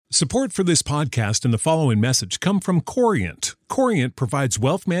Support for this podcast and the following message come from Corient. Corient provides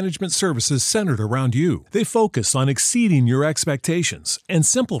wealth management services centered around you. They focus on exceeding your expectations and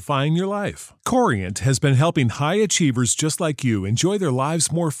simplifying your life. Corient has been helping high achievers just like you enjoy their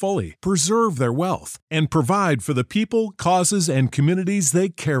lives more fully, preserve their wealth, and provide for the people, causes, and communities they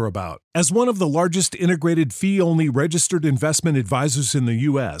care about. As one of the largest integrated fee-only registered investment advisors in the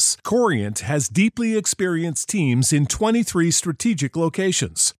U.S., Corient has deeply experienced teams in 23 strategic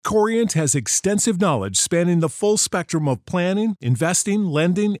locations. Corient has extensive knowledge spanning the full spectrum of planning, investing,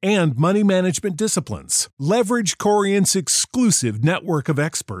 lending, and money management disciplines. Leverage Corient's exclusive network of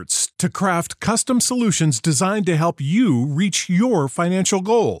experts to craft custom solutions designed to help you reach your financial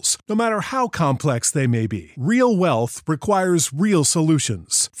goals, no matter how complex they may be. Real wealth requires real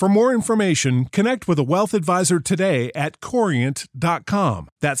solutions. For more information, connect with a wealth advisor today at Corient.com.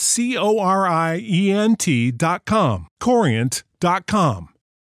 That's Corient.com. Corient.com.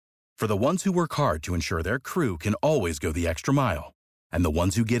 For the ones who work hard to ensure their crew can always go the extra mile, and the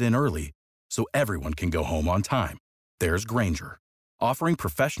ones who get in early so everyone can go home on time, there's Grainger, offering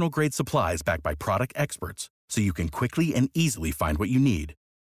professional-grade supplies backed by product experts so you can quickly and easily find what you need.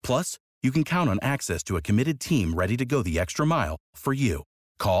 Plus, you can count on access to a committed team ready to go the extra mile for you.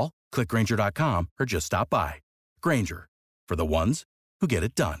 Call, click Grainger.com, or just stop by. Grainger, for the ones who get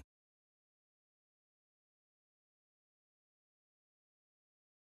it done.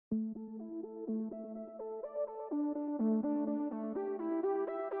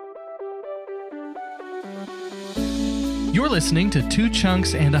 You're listening to Two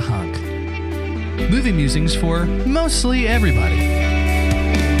Chunks and a Hunk. Movie musings for mostly everybody.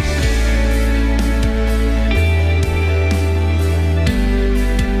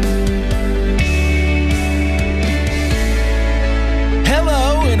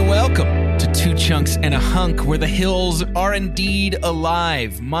 Hello and welcome to Two Chunks and a Hunk, where the hills are indeed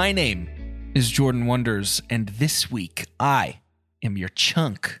alive. My name is Jordan Wonders, and this week I am your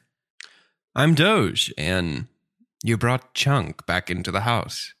chunk. I'm Doge, and you brought Chunk back into the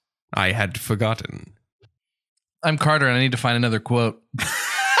house. I had forgotten. I'm Carter, and I need to find another quote.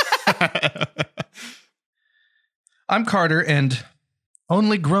 I'm Carter, and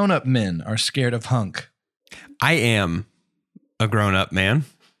only grown-up men are scared of Hunk. I am a grown-up man.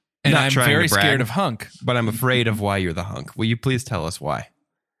 And Not I'm trying to very brag, scared of Hunk. But I'm afraid of why you're the hunk. Will you please tell us why?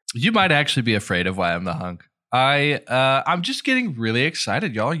 You might actually be afraid of why I'm the Hunk. I'm just getting really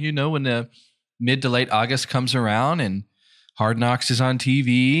excited, y'all. You know, when the mid to late August comes around and Hard Knocks is on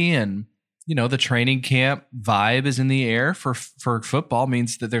TV and, you know, the training camp vibe is in the air for football,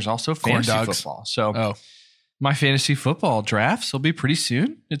 means that there's also fantasy football. So my fantasy football drafts will be pretty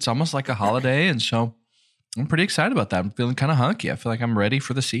soon. It's almost like a holiday. And so I'm pretty excited about that. I'm feeling kind of hunky. I feel like I'm ready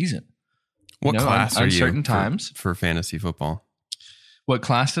for the season. What class are you certain times for fantasy football? What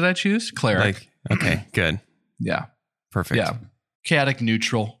class did I choose? Cleric. Okay, good. Yeah. Perfect. Yeah. Chaotic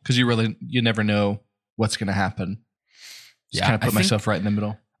neutral, because you never know what's going to happen. Just kind of put myself right in the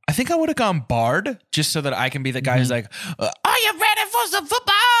middle. I think I would have gone Bard just so that I can be the guy who's like, are you ready for some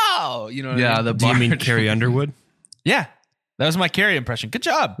football? You know what I mean? Do you mean Carrie Underwood? Yeah. That was my Carrie impression. Good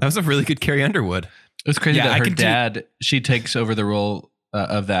job. That was a really good Carrie Underwood. It was crazy that her dad, she takes over the role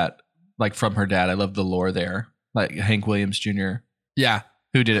of that, like from her dad. I love the lore there. Like Hank Williams Jr. Yeah.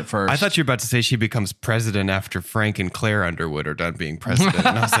 Who did it first? I thought you were about to say she becomes president after Frank and Claire Underwood are done being president.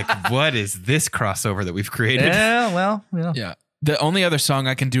 And I was like, what is this crossover that we've created? Yeah, well, yeah. The only other song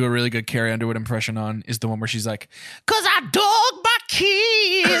I can do a really good Carrie Underwood impression on is the one where she's like, 'cause I dug my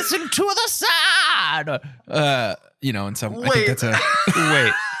keys into the side. You know, and so I think that's a...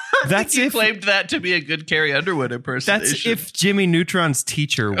 Wait. That's you claimed that to be a good Carrie Underwood impersonation. That's if Jimmy Neutron's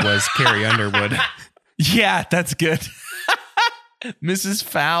teacher was Carrie Underwood. Yeah, that's good. Mrs.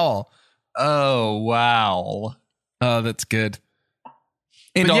 Fowl. Oh, wow. Oh, that's good.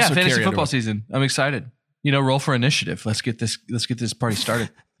 And but also yeah, fantasy Carrie football Underwood. season. I'm excited. You know, roll for initiative. Let's get this party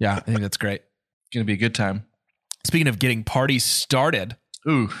started. Yeah, I think that's great. It's going to be a good time. Speaking of getting parties started,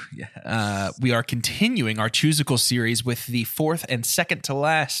 we are continuing our Choosical series with the fourth and second to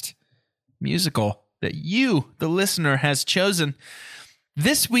last musical that you, the listener, has chosen.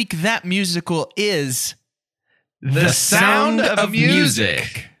 This week, that musical is The Sound of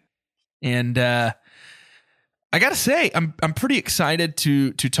Music. And I gotta say, I'm pretty excited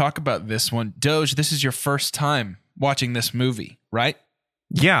to talk about this one. Doge, this is your first time watching this movie, right?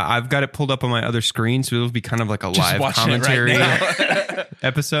 Yeah, I've got it pulled up on my other screen, so it'll be kind of like a Just live commentary right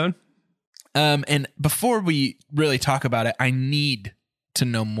episode. And before we really talk about it, I need to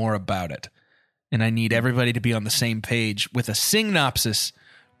know more about it. And I need everybody to be on the same page with a synopsis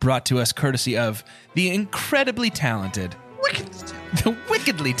brought to us courtesy of the incredibly talented the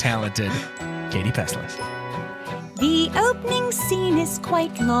wickedly talented Katie Peslis. The opening scene is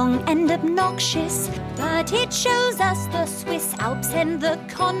quite long and obnoxious, but it shows us the Swiss Alps and the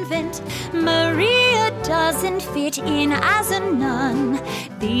convent. Maria doesn't fit in as a nun.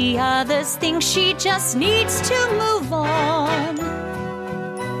 The others think she just needs to move on.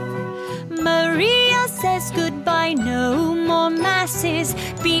 Maria says goodbye, no more masses,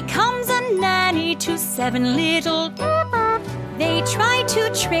 becomes a nanny to 7 little. They try to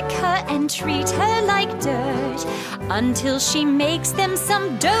trick her and treat her like dirt until she makes them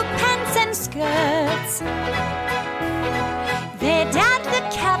some dope pants and skirts. Their dad, the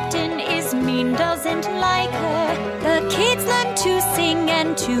captain, is mean, doesn't like her. The kids learn to sing,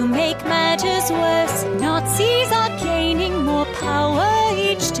 and to make matters worse, Nazis are gaining more power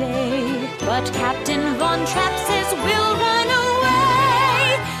each day. But Captain Von Trapp says we'll run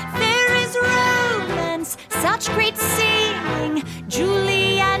away. There is romance, such great singing.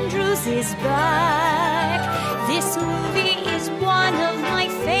 Julie Andrews is back. This movie is one of my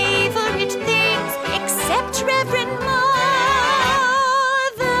favorite things, except Reverend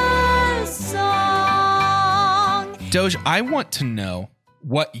Mother's song. Doge, I want to know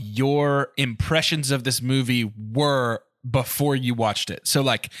what your impressions of this movie were before you watched it. So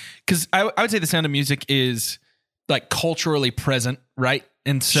like, because I would say The Sound of Music is like culturally present, right?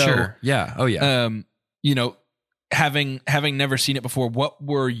 And so, Sure. Yeah. Oh, yeah. you know, having never seen it before, what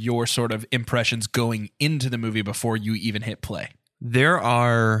were your sort of impressions going into the movie before you even hit play? There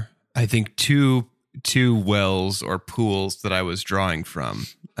are, I think, two wells or pools that I was drawing from.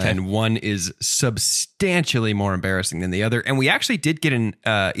 Okay. And one is substantially more embarrassing than the other. And we actually did get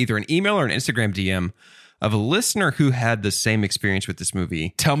either an email or an Instagram DM of a listener who had the same experience with this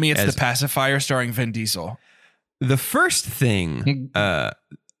movie. Tell me it's The Pacifier starring Vin Diesel. The first thing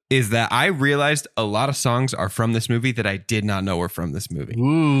is that I realized a lot of songs are from this movie that I did not know were from this movie.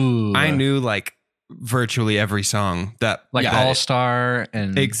 Ooh. I knew like virtually every song that All Star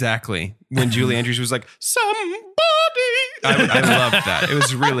and exactly when Julie Andrews was like somebody. I loved that. It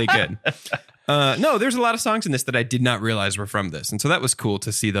was really good. No, there's a lot of songs in this that I did not realize were from this, and so that was cool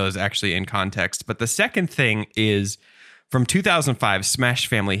to see those actually in context. But the second thing is from 2005, Smash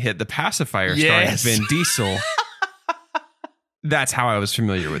Family hit The Pacifier starring Vin Diesel. That's how I was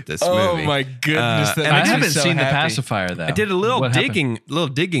familiar with this movie. Oh my goodness! And I haven't seen The Pacifier though. I did a little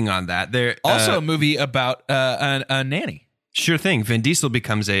digging on that. There Also, a movie about a nanny. Sure thing. Vin Diesel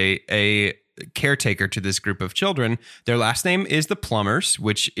becomes a caretaker to this group of children. Their last name is the Plumbers,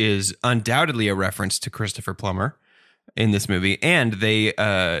 which is undoubtedly a reference to Christopher Plummer in this movie. And they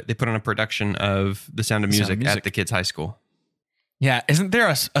put on a production of The Sound of Music at the kids' high school. Yeah, isn't there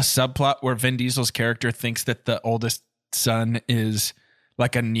a subplot where Vin Diesel's character thinks that the oldest son is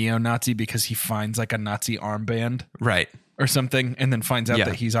like a neo-Nazi because he finds like a Nazi armband, right, or something, and then finds out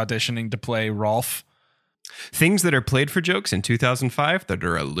that he's auditioning to play Rolf? Things that are played for jokes in 2005 that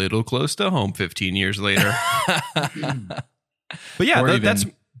are a little close to home 15 years later. But yeah,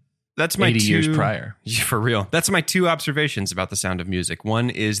 that's my 80 2 years prior. For real. That's my 2 observations about The Sound of Music. One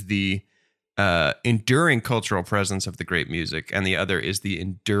is the enduring cultural presence of the great music, and the other is the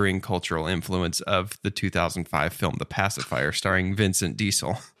enduring cultural influence of the 2005 film The Pacifier starring Vincent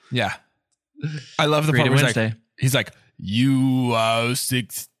Diesel. Yeah. I love the part where he's like, you are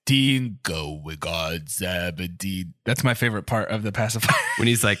 16, go with God's 17. That's my favorite part of The Pacifier. When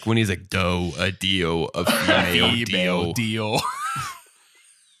he's like, do a dio, a female dio.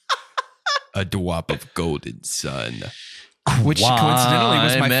 A dwap of golden sun. Which coincidentally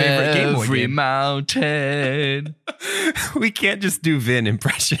was my favorite Game Boy every game. mountain. We can't just do Vin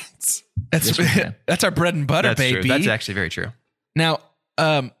impressions. That's our bread and butter, That's baby. true. That's actually very true. Now,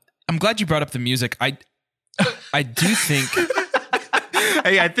 I'm glad you brought up the music. I do think.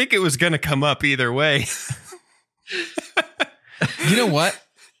 Hey, I think it was going to come up either way. You know what?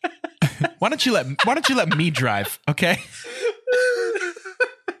 Why don't you let me drive? Okay.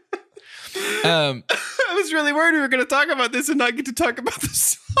 I was really worried we were going to talk about this and not get to talk about the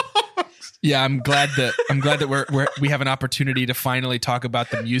songs. Yeah, I'm glad that we have an opportunity to finally talk about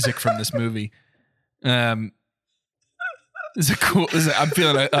the music from this movie. I'm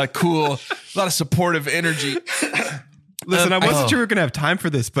feeling a lot of supportive energy. Listen, I wasn't sure we were going to have time for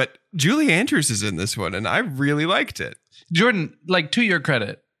this, but Julie Andrews is in this one, and I really liked it. Jordan, like, to your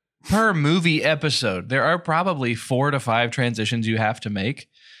credit, per movie episode, there are probably 4 to 5 transitions you have to make,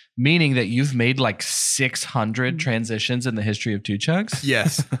 meaning that you've made like 600 transitions in the history of Two Chunks.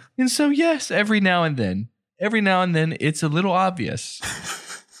 Yes. And so, yes, every now and then, it's a little obvious.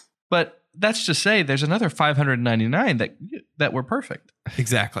 But that's to say there's another 599 that were perfect.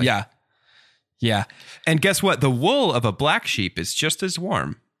 Exactly. Yeah. Yeah. And guess what? The wool of a black sheep is just as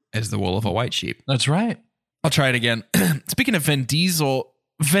warm as the wool of a white sheep. That's right. I'll try it again. Speaking of Vin Diesel,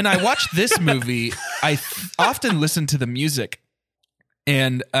 when I watch this movie, I often listen to the music,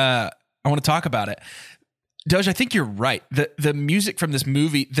 and I want to talk about it. Doge, I think you're right. The music from this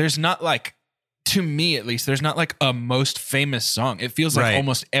movie, there's not like, to me at least, there's not like a most famous song. It feels like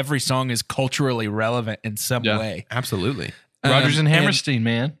almost every song is culturally relevant in some way. Absolutely. Rodgers and Hammerstein,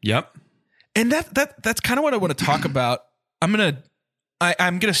 man. Yep. And that's kind of what I want to talk about. I'm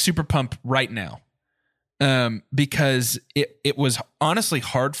gonna super pump right now, because it was honestly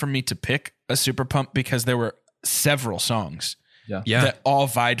hard for me to pick a super pump because there were several songs that all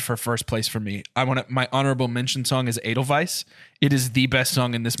vied for first place for me. My honorable mention song is Edelweiss. It is the best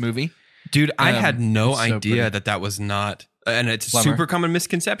song in this movie. Dude, I had no so idea pretty. that was not, and it's a Plummer. super common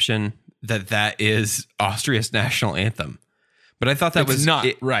misconception that is Austria's national anthem. But I thought that was not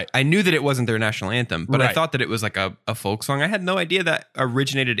right. I knew that it wasn't their national anthem, but I Right. thought that it was like a folk song. I had no idea that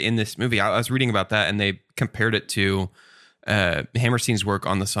originated in this movie. I was reading about that, and they compared it to Hammerstein's work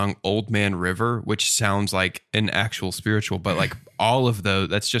on the song Old Man River, which sounds like an actual spiritual, but like all of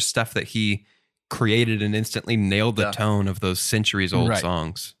that's just stuff that he created and instantly nailed the tone of those centuries old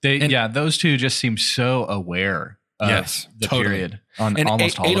songs. Those two just seem so aware of Yes, the totally. period on And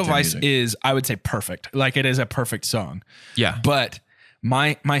almost all of their Edelweiss music. is, I would say, perfect. Like, it is a perfect song. Yeah. But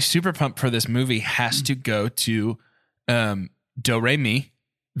my super pump for this movie has to go to Do Re Mi,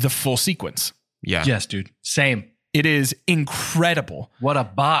 the full sequence. Yeah. Yes, dude. Same. It is incredible. What a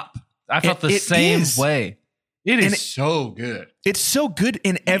bop. I felt the It same is. way. It is And so good. It's so good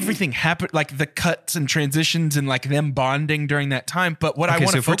in everything happened, like the cuts and transitions and like them bonding during that time. But what I Okay,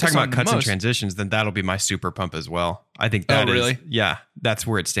 want so to if we're focus talking on about cuts the and most, transitions, then that'll be my super pump as well. I think that is, really? yeah, that's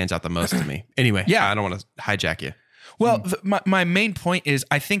where it stands out the most to me. Anyway, Yeah. I don't want to hijack you. well, my main point is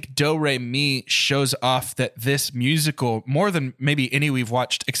I think Do Re Mi shows off that this musical, more than maybe any we've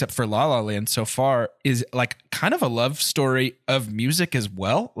watched except for La La Land so far, is like kind of a love story of music as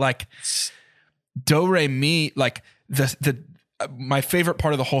well. Like Do Re Mi, like my favorite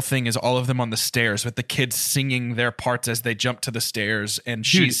part of the whole thing is all of them on the stairs with the kids singing their parts as they jump to the stairs, and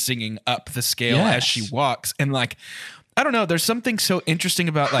she's singing up the scale as she walks. And like, I don't know, there's something so interesting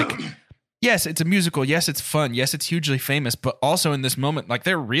about like, yes, it's a musical. Yes, it's fun. Yes, it's hugely famous. But also in this moment, like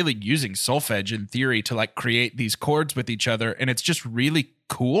they're really using solfege in theory to like create these chords with each other. And it's just really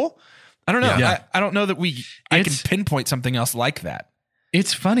cool. I don't know. Yeah. I don't know that I can It's- pinpoint something else like that.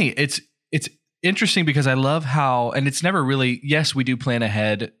 It's funny. It's interesting because I love how, and it's never really, yes, we do plan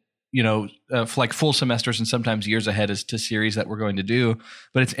ahead, for like full semesters and sometimes years ahead as to series that we're going to do.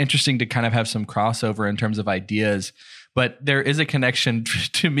 But it's interesting to kind of have some crossover in terms of ideas. But there is a connection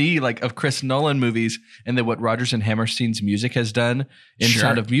to me, like of Chris Nolan movies and then what Rodgers and Hammerstein's music has done in Sure.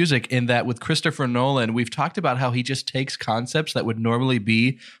 Sound of Music. In that with Christopher Nolan, we've talked about how he just takes concepts that would normally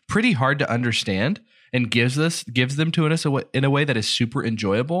be pretty hard to understand and gives them to us in a way that is super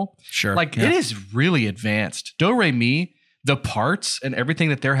enjoyable. Sure. Like Yeah. it is really advanced. Do Re Mi, the parts and everything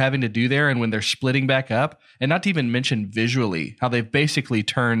that they're having to do there, and when they're splitting back up, and not to even mention visually how they've basically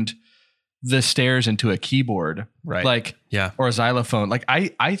turned the stairs into a keyboard, Right. Like, Yeah. or a xylophone. Like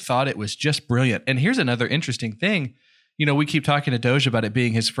I thought it was just brilliant. And here's another interesting thing. We keep talking to Doge about it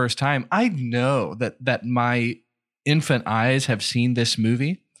being his first time. I know that my infant eyes have seen this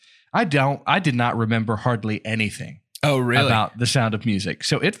movie. I did not remember hardly anything Oh, really? about The Sound of Music.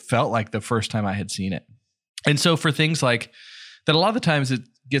 So it felt like the first time I had seen it. And so for things like that, a lot of the times it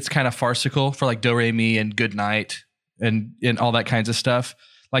gets kind of farcical for like Do Re Mi and Good Night and all that kinds of stuff.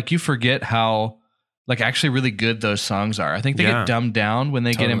 Like you forget how like actually really good those songs are. I think they Yeah. get dumbed down when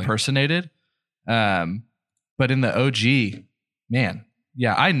they get Totally. impersonated. But in the OG, man,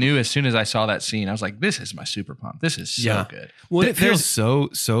 yeah, I knew as soon as I saw that scene, I was like, this is my super pump. This is so Yeah. good. Well, it There's-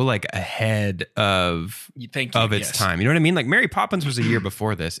 feels so like ahead of Thank you. its Yes. time. You know what I mean? Like Mary Poppins was a year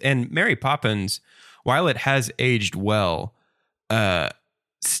before this, and Mary Poppins, while it has aged well,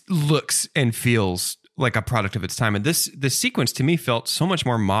 looks and feels like a product of its time. And this sequence to me felt so much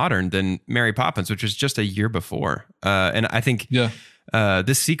more modern than Mary Poppins, which was just a year before. And I think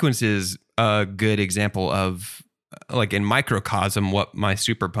this sequence is a good example of like in microcosm what my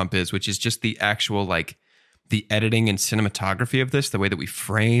super pump is, which is just the actual like the editing and cinematography of this, the way that we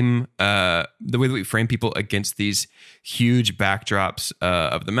frame people against these huge backdrops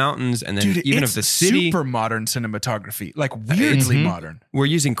of the mountains, and then Dude, even it's of the city. super modern cinematography, like weirdly modern. We're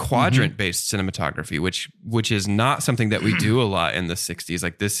using quadrant based cinematography, which is not something that we do a lot in the 60s.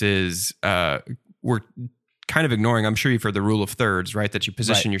 Like this is we're kind of ignoring. I'm sure you've heard the rule of thirds, right? That you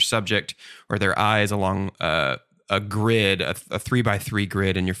position your subject or their eyes along a grid, a 3x3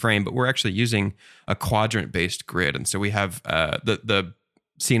 grid in your frame, but we're actually using a quadrant-based grid. And so we have the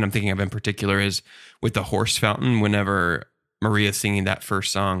scene I'm thinking of in particular is with the horse fountain. Whenever Maria's singing that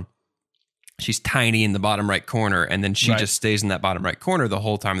first song, she's tiny in the bottom right corner, and then she just stays in that bottom right corner the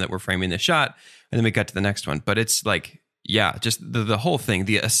whole time that we're framing the shot, and then we got to the next one. But it's like, yeah, just the whole thing,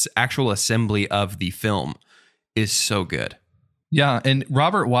 the actual assembly of the film is so good. Yeah, and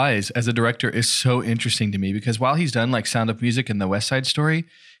Robert Wise as a director is so interesting to me because while he's done like Sound of Music and The West Side Story,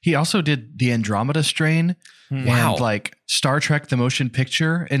 he also did The Andromeda Strain and like Star Trek The Motion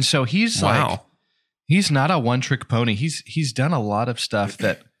Picture. And so he's like, he's not a one-trick pony. He's done a lot of stuff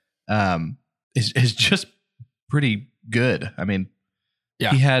that is just pretty good. I mean,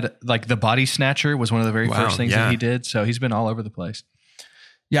 he had like The Body Snatcher was one of the very first things that he did. So he's been all over the place.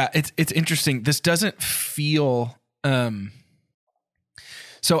 Yeah, it's interesting. This doesn't feel...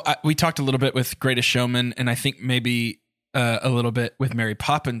 So we talked a little bit with Greatest Showman, and I think maybe a little bit with Mary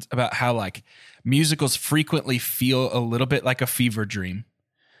Poppins about how like musicals frequently feel a little bit like a fever dream,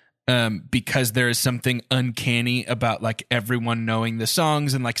 because there is something uncanny about like everyone knowing the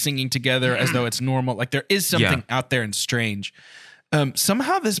songs and like singing together as though it's normal. Like there is something out there and strange.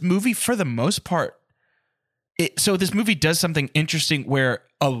 Somehow this movie, for the most part, so this movie does something interesting where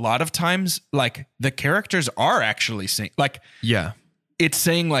a lot of times like the characters are actually singing. Like it's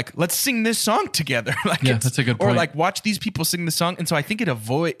saying like, let's sing this song together. Like that's a good point. Or like watch these people sing the song. And so I think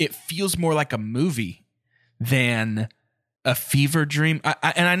it feels more like a movie than a fever dream.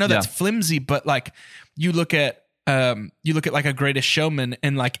 And I know that's flimsy, but like you look at like a Greatest Showman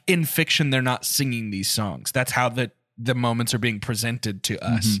and like in fiction, they're not singing these songs. That's how the moments are being presented to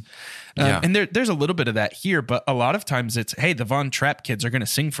us. And there's a little bit of that here, but a lot of times it's, hey, the Von Trapp kids are going to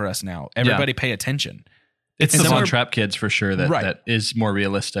sing for us now. Everybody pay attention. It's the Von Trapp kids for sure that is more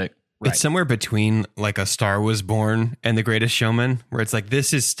realistic. It's somewhere between like A Star Was Born and The Greatest Showman, where it's like,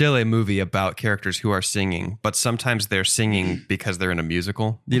 this is still a movie about characters who are singing, but sometimes they're singing because they're in a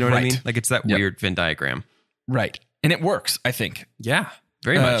musical. You know what I mean? Like it's that weird Venn diagram. Right. And it works, I think. Yeah,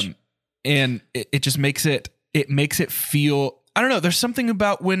 very much. And it just makes it feel, I don't know, there's something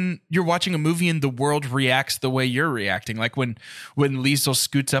about when you're watching a movie and the world reacts the way you're reacting. Like when Liesel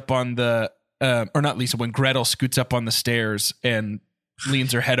scoots up on the, or not Liesel, when Gretel scoots up on the stairs and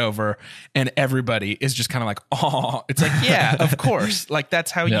leans her head over and everybody is just kind of like, oh, it's like, yeah, of course. Like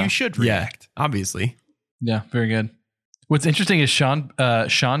that's how you should react. Yeah, obviously. Yeah, very good. What's interesting is Sean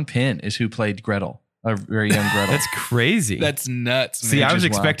Penn is who played Gretel, a very young Gretel. That's crazy. That's nuts. See, I was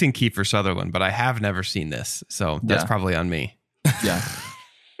expecting Kiefer Sutherland, but I have never seen this. So that's probably on me. Yeah.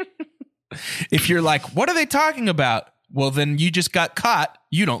 If you're like, what are they talking about? Well, then you just got caught.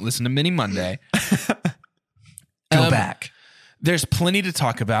 You don't listen to Mini Monday. Go back. There's plenty to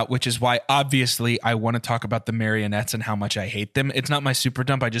talk about, which is why obviously I want to talk about the marionettes and how much I hate them. It's not my super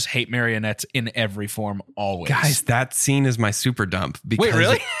dump. I just hate marionettes in every form always. Guys, that scene is my super dump. Because wait,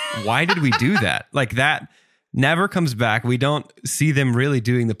 really? Why did we do that? Like that never comes back. We don't see them really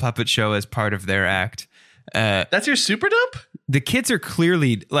doing the puppet show as part of their act. That's your super dump? The kids are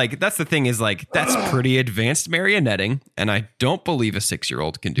clearly like, that's the thing is like, that's pretty advanced marionetting. And I don't believe a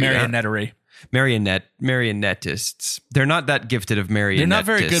 6-year-old can do Marionettery. that. Marionettists. They're not that gifted of marionettists. They're not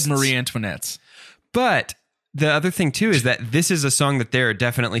very good Marie Antoinettes. But the other thing too is that this is a song that they're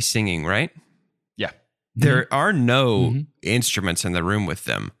definitely singing, right? Yeah. There are no instruments in the room with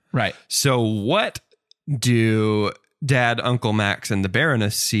them. Right. So what do Dad, Uncle Max, and the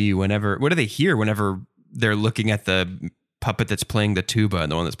Baroness see what do they hear whenever they're looking at the puppet that's playing the tuba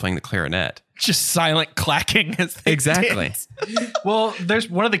and the one that's playing the clarinet? Just silent clacking as they Exactly. Well, there's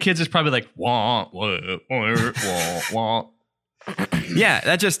one of the kids is probably like, wah, wah, wah, wah, wah. Yeah,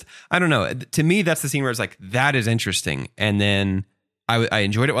 that just, I don't know. To me, that's the scene where it's like, that is interesting. And then I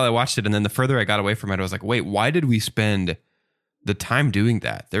enjoyed it while I watched it. And then the further I got away from it, I was like, wait, why did we spend the time doing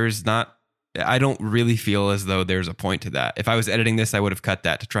that? I don't really feel as though there's a point to that. If I was editing this, I would have cut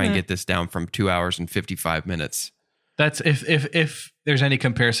that to try and get this down from 2 hours and 55 minutes. That's if there's any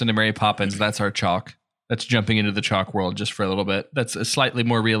comparison to Mary Poppins, that's our chalk. That's jumping into the chalk world just for a little bit. That's a slightly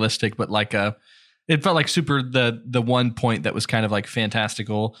more realistic, but like it felt like super the one point that was kind of like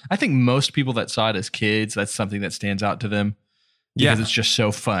fantastical. I think most people that saw it as kids, that's something that stands out to them because it's just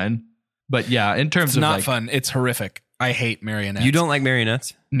so fun. But yeah, in terms of not fun, it's horrific. I hate marionettes. You don't like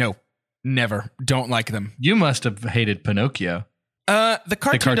marionettes? No, never. Don't like them. You must have hated Pinocchio. The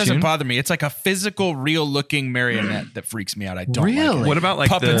cartoon doesn't bother me. It's like a physical, real-looking marionette that freaks me out. I don't like it. What about like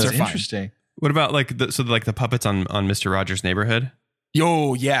puppets are fine. Interesting. What about like the puppets on Mr. Rogers' Neighborhood?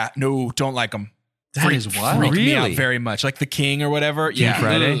 Yo, yeah, no, don't like them. That is wild. Freak me out Really? very much. Like the King or whatever. King yeah,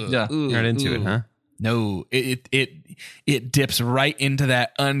 Friday. Yeah. You're not into it, huh? No, it dips right into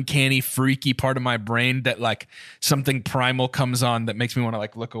that uncanny, freaky part of my brain that like something primal comes on that makes me want to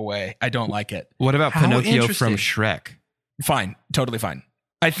like look away. I don't like it. What about How Pinocchio interesting. from Shrek? Fine, totally fine.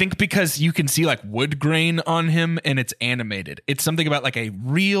 I think because you can see like wood grain on him and it's animated. It's something about like a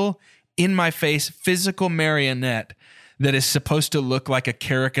real, in my face, physical marionette that is supposed to look like a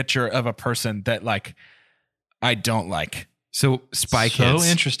caricature of a person that like I don't like. So Spy So Kids.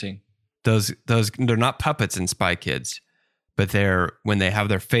 interesting. Those they're not puppets in Spy Kids, but they're when they have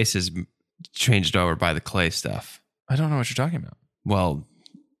their faces changed over by the clay stuff. I don't know what you're talking about. Well,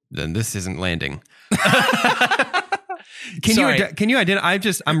 then this isn't landing. Sorry. Can you identify?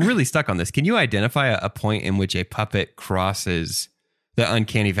 I'm really stuck on this. Can you identify a point in which a puppet crosses the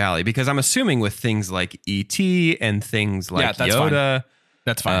uncanny valley? Because I'm assuming with things like E.T. and things like that's Yoda,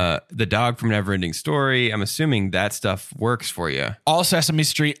 That's fine. the dog from Neverending Story, I'm assuming that stuff works for you. All Sesame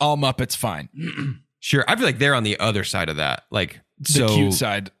Street, all Muppets, fine. Sure, I feel like they're on the other side of that, like The cute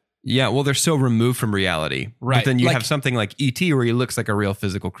side. Yeah, well, they're so removed from reality, Right. But then you Like- have something like E.T. where he looks like a real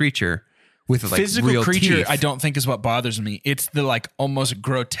physical creature with like Physical real creature, teeth. I don't think is what bothers me. It's the like almost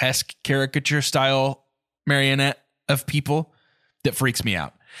grotesque caricature style marionette of people that freaks me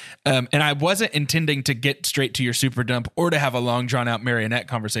out. And I wasn't intending to get straight to your super dump or to have a long drawn out marionette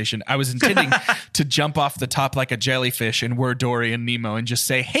conversation. I was intending to jump off the top like a jellyfish and we're Dory and Nemo and just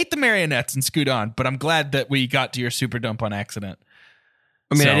say, hate the marionettes and scoot on. But I'm glad that we got to your super dump on accident.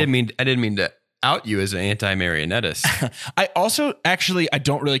 I mean, So- I didn't mean to out you as an anti-marionettist. I also I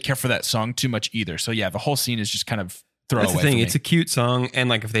don't really care for that song too much either. So yeah, the whole scene is just kind of throwaway. That's the thing. for me. It's a cute song, and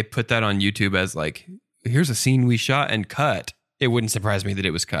like if they put that on YouTube as like, here's a scene we shot and cut, it wouldn't surprise me that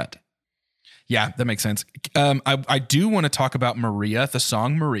it was cut. Yeah, that makes sense. I do want to talk about Maria, the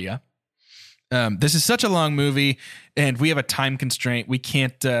song Maria. This is such a long movie, and we have a time constraint. We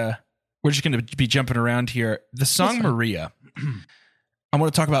can't. We're just going to be jumping around here. The song Maria. I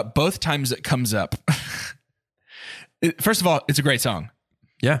want to talk about both times it comes up. First of all, it's a great song.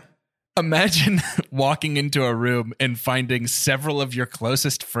 Yeah. Imagine walking into a room and finding several of your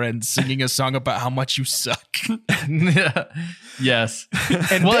closest friends singing a song about how much you suck. Yes.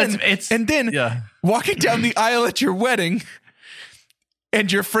 And Well, then, it's and then yeah. walking down the aisle at your wedding, and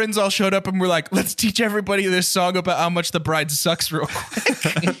your friends all showed up and were like, let's teach everybody this song about how much the bride sucks real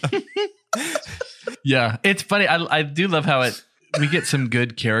quick. Yeah, it's funny. I do love how we get some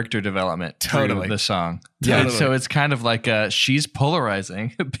good character development Totally. through the song. Totally. So it's kind of like she's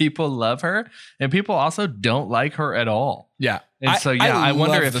polarizing. People love her, and people also don't like her at all. Yeah. And so, yeah, I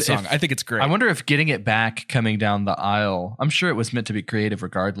wonder love if the song. if- I think it's great. I wonder if getting it back coming down the aisle, I'm sure it was meant to be creative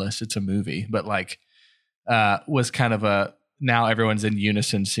regardless. It's a movie, but like was kind of a now everyone's in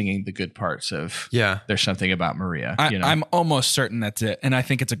unison singing the good parts of There's Something About Maria. I'm almost certain that's it. And I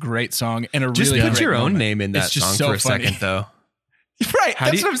think it's a great song and a Just really put great your own moment. name in that It's just song so for a funny. second, though. Right. How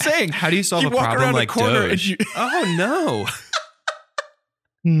That's do you- what I'm saying. How do you solve You a walk problem around a like corner and Doge? you- Oh no!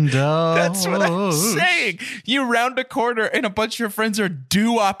 That's what I'm saying. You round a corner and a bunch of your friends are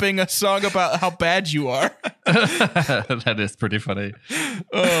doo-wopping a song about how bad you are. That is pretty funny.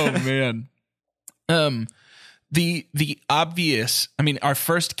 Oh man. The obvious, I mean, our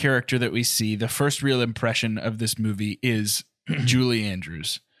first character that we see, the first real impression of this movie is Julie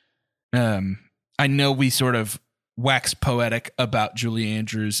Andrews. I know we sort of wax poetic about Julie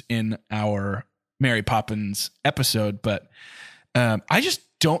Andrews in our Mary Poppins episode, but I just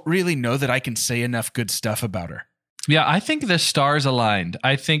don't really know that I can say enough good stuff about her. Yeah, I think the stars aligned.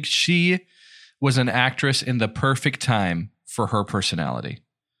 I think she was an actress in the perfect time for her personality.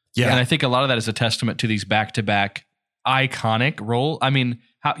 Yeah. And I think a lot of that is a testament to these back-to-back iconic role. I mean,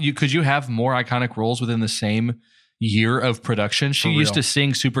 could you have more iconic roles within the same year of production? She For used real. to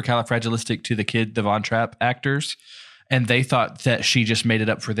sing Supercalifragilistic to the Von Trapp actors, and they thought that she just made it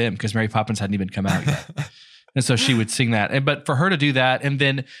up for them because Mary Poppins hadn't even come out yet. And so she would sing that. But for her to do that, and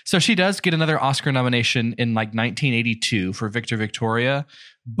then, so she does get another Oscar nomination in like 1982 for Victor Victoria,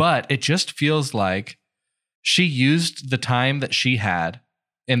 but it just feels like she used the time that she had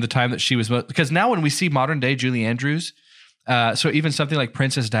and the time that she was, because now when we see modern day Julie Andrews, so even something like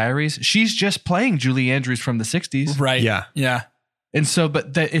Princess Diaries, she's just playing Julie Andrews from the 60s. Right. Yeah. Yeah. And so,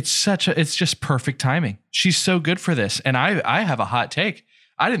 but it's just perfect timing. She's so good for this. And I have a hot take.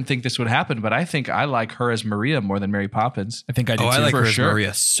 I didn't think this would happen, but I think I like her as Maria more than Mary Poppins. I think I do Oh, I too. like for her as sure.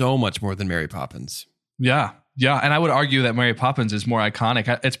 Maria so much more than Mary Poppins. Yeah. Yeah. And I would argue that Mary Poppins is more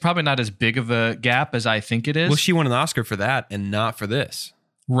iconic. It's probably not as big of a gap as I think it is. Well, she won an Oscar for that and not for this.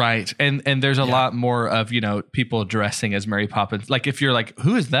 Right. And there's a lot more of, people dressing as Mary Poppins. Like if you're like,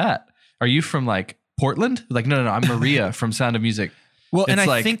 who is that? Are you from like Portland? Like, no, I'm Maria from Sound of Music. Well, and It's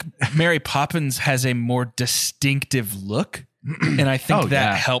I like- think Mary Poppins has a more distinctive look, and I think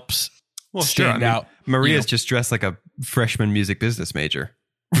that helps stand out. Maria's just dressed like a freshman music business major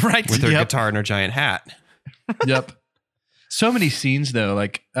Right. with her Yep. guitar and her giant hat. Yep. So many scenes though,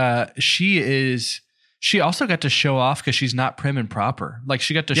 like she also got to show off because she's not prim and proper. Like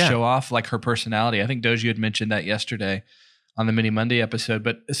she got to show off like her personality. I think Doji had mentioned that yesterday on the Mini Monday episode,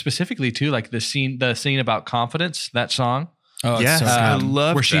 but specifically too, like the scene about confidence, that song. Oh, it's Yes, so I good.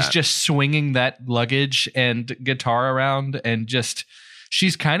 love where she's that. just swinging that luggage and guitar around and just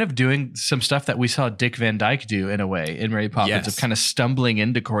she's kind of doing some stuff that we saw Dick Van Dyke do in a way in Mary Poppins Yes. of kind of stumbling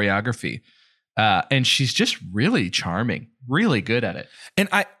into choreography. And she's just really charming, really good at it. And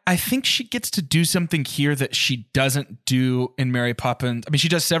I think she gets to do something here that she doesn't do in Mary Poppins. I mean, she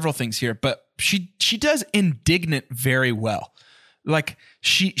does several things here, but she does indignant very well. Like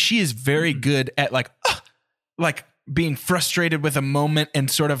she is very good at like being frustrated with a moment and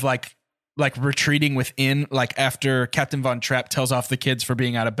sort of like retreating within, like after Captain Von Trapp tells off the kids for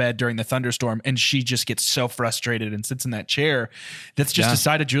being out of bed during the thunderstorm, and she just gets so frustrated and sits in that chair. That's just a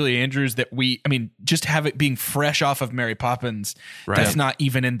side of Julie Andrews that just have it being fresh off of Mary Poppins. Right. That's not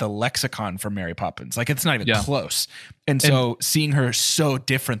even in the lexicon for Mary Poppins. Like it's not even close. And so seeing her so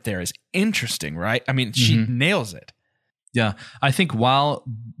different there is interesting, right? I mean, she nails it. Yeah. I think while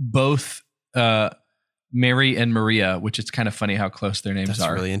both Mary and Maria, which it's kind of funny how close their names That's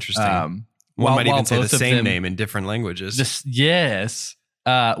are. really interesting. One while might even say the both of same them- name in different languages.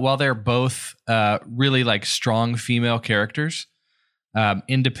 While they're both really like strong female characters,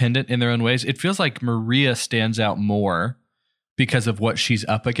 independent in their own ways, it feels like Maria stands out more because of what she's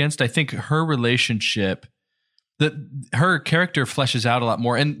up against. I think her relationship, her character fleshes out a lot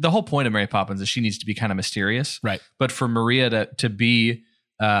more. And the whole point of Mary Poppins is she needs to be kind of mysterious. Right. But for Maria to be,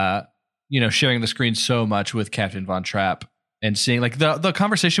 sharing the screen so much with Captain Von Trapp and seeing like the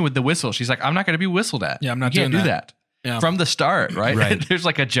conversation with the whistle, she's like, I'm not going to be whistled at. Yeah, I'm not You can't doing do that. that. Yeah. From the start, right? Right. There's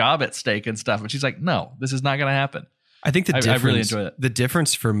like a job at stake and stuff. And she's like, no, this is not going to happen. I think I really enjoy it. The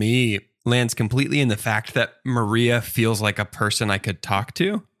difference for me lands completely in the fact that Maria feels like a person I could talk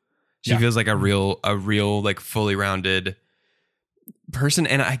to. She feels like a real like fully rounded person.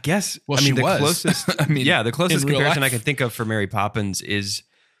 And I guess, she the was. closest, the closest in real comparison I life. can think of for Mary Poppins is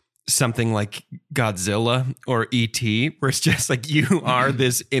something like Godzilla or E.T., where it's just like you are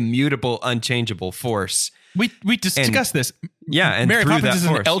this immutable, unchangeable force. We discussed this. Yeah, and Mary through Poppins that is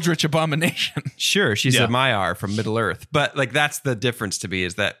force, an eldritch abomination. Sure, she's Yeah. a Maiar from Middle Earth, but like that's the difference to me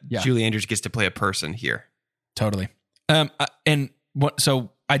is that Julie Andrews gets to play a person here. Totally.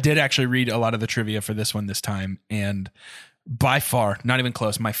 So I did actually read a lot of the trivia for this one this time, and by far, not even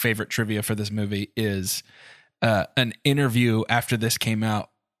close, my favorite trivia for this movie is an interview after this came out.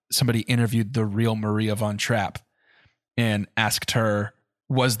 Somebody interviewed the real Maria Von Trapp and asked her,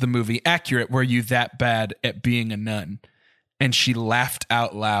 was the movie accurate? Were you that bad at being a nun? And she laughed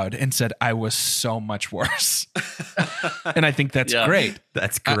out loud and said, I was so much worse. And I think that's great.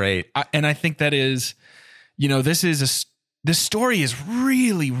 That's great. And I think that is, this story is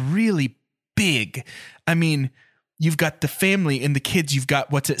really, really big. I mean, you've got the family and the kids, you've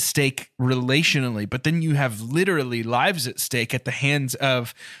got what's at stake relationally, but then you have literally lives at stake at the hands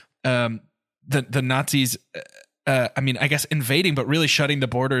of the Nazis. I guess invading, but really shutting the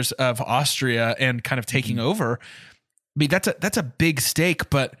borders of Austria and kind of taking over. I mean, that's a big stake,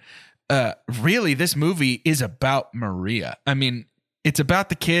 but really this movie is about Maria. I mean, it's about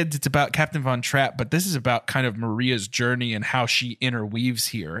the kids, it's about Captain Von Trapp, but this is about kind of Maria's journey and how she interweaves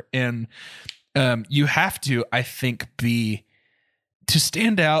here. And you have to, I think, to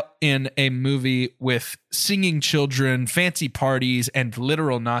stand out in a movie with singing children, fancy parties, and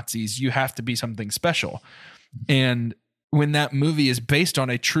literal Nazis, you have to be something special. And when that movie is based on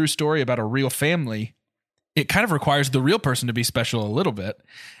a true story about a real family, it kind of requires the real person to be special a little bit.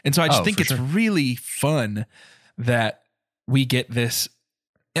 And so I just think it's really fun that we get this.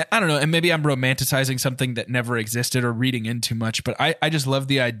 I don't know, and maybe I'm romanticizing something that never existed or reading in too much, but I just love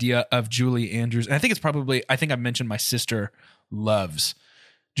the idea of Julie Andrews. And I think I mentioned my sister loves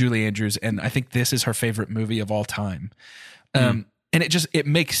Julie Andrews, and I think this is her favorite movie of all time. And it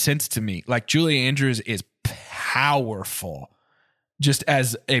makes sense to me. Like Julie Andrews is powerful just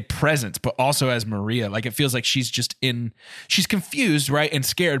as a presence, but also as Maria. Like it feels like she's confused, right? And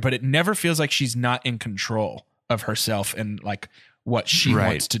scared, but it never feels like she's not in control of herself and like what she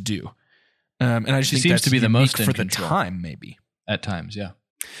wants to do. And I just think seems that's to be the most in for the control. time, maybe. At times, yeah.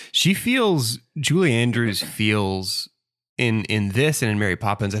 Julie Andrews feels in this and in Mary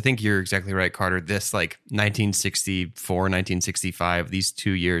Poppins, I think you're exactly right, Carter. This like 1964, 1965, these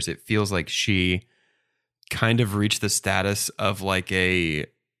 2 years, it feels like she kind of reach the status of like a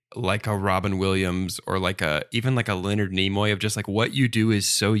Robin Williams or even like a Leonard Nimoy of just like what you do is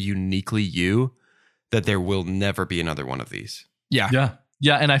so uniquely you that there will never be another one of these. Yeah.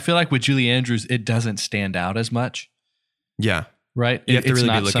 And I feel like with Julie Andrews, it doesn't stand out as much. Yeah. Right. You have to it's really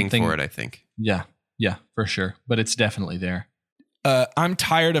not be looking something- for it, I think. Yeah, for sure. But it's definitely there. I'm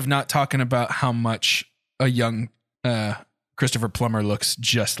tired of not talking about how much a young Christopher Plummer looks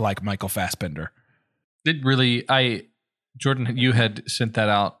just like Michael Fassbender. It really, Jordan, you had sent that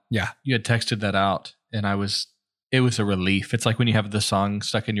out. Yeah. You had texted that out, and it was a relief. It's like when you have the song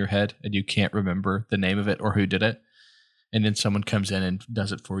stuck in your head and you can't remember the name of it or who did it, and then someone comes in and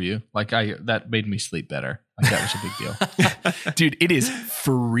does it for you. Like that made me sleep better. Like that was a big deal. Dude, it is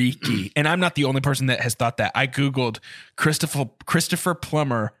freaky. And I'm not the only person that has thought that. I Googled Christopher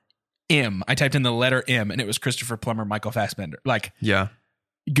Plummer M. I typed in the letter M, and it was Christopher Plummer, Michael Fassbender. Like, Yeah.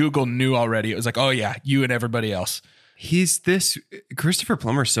 Google knew already. It was like, oh yeah, you and everybody else. Christopher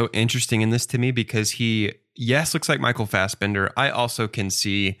Plummer is so interesting in this to me because he, yes, looks like Michael Fassbender. I also can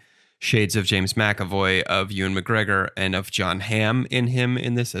see shades of James McAvoy, of Ewan McGregor, and of John Hamm in him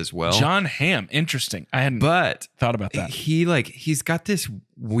in this as well. John Hamm, interesting. I hadn't thought about that. He's got this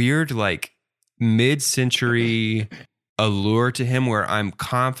weird like mid-century allure to him where I'm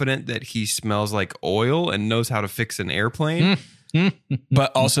confident that he smells like oil and knows how to fix an airplane.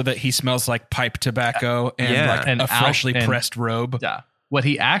 But also that he smells like pipe tobacco and Yeah. like And a freshly and- pressed robe. Yeah. What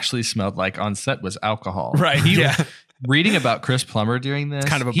he actually smelled like on set was alcohol. Right. Yeah. Reading about Chris Plummer during this,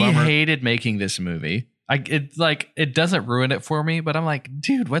 Kind of a bummer. He hated making this movie. It doesn't ruin it for me, but I'm like,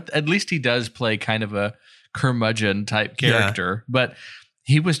 dude, what? At least he does play kind of a curmudgeon type character. But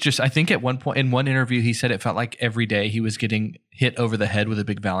he was just, I think at one point in one interview, he said it felt like every day he was getting hit over the head with a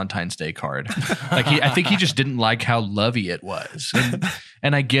big Valentine's Day card. I think he just didn't like how lovey it was.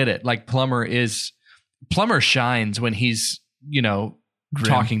 And I get it. Like Plummer shines when he's, Grim.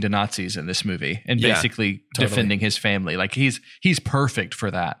 talking to Nazis in this movie and basically defending his family. Like he's perfect for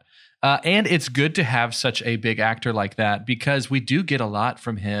that. And it's good to have such a big actor like that because we do get a lot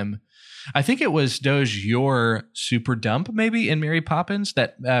from him. I think it was Doge, your super dump maybe in Mary Poppins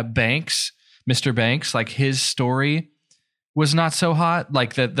that Mr. Banks, like his story was not so hot.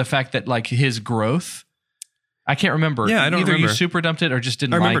 Like the fact that like his growth, I can't remember. Yeah, I don't Either remember. you super dumped it or just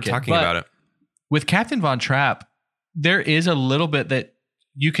didn't I like remember it. talking But about it. with Captain Von Trapp, there is a little bit that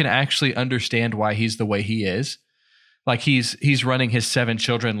you can actually understand why he's the way he is. Like he's running his 7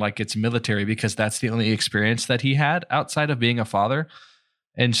 children like it's military because that's the only experience that he had outside of being a father.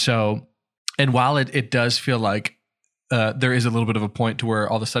 And so, and while it does feel like there is a little bit of a point to where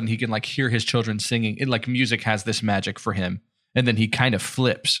all of a sudden he can like hear his children singing, it like music has this magic for him. And then he kind of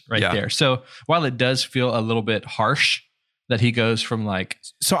flips right there. So while it does feel a little bit harsh that he goes from like,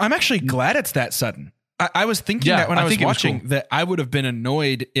 So I'm actually glad it's that sudden. I was thinking Yeah, that when I I was think it was watching cool. that I would have been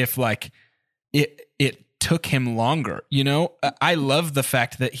annoyed if like it took him longer. I love the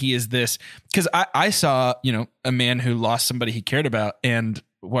fact that he is this because I saw, a man who lost somebody he cared about, and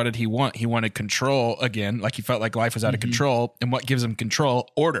what did he want? He wanted control again. Like he felt like life was out of control. And what gives him control?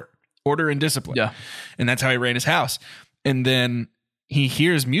 Order and discipline. Yeah. And that's how he ran his house. And then he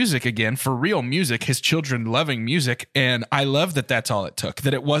hears music again, for real music, his children loving music. And I love that that's all it took,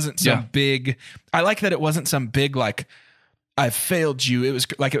 that it wasn't some big, I like that it wasn't some big, like, I failed you. It was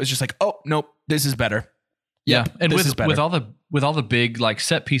just like, oh, nope, this is better. Yep, and this is better. with all the big like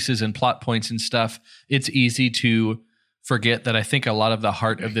set pieces and plot points and stuff, it's easy to forget that I think a lot of the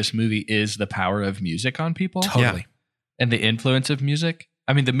heart of this movie is the power of music on people. Totally. And the influence of music.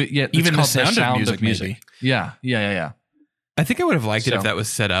 I mean, it's Even the called sound of music, maybe. Yeah. I think I would have liked it if that was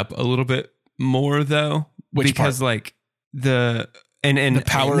set up a little bit more, though. Which because part? like the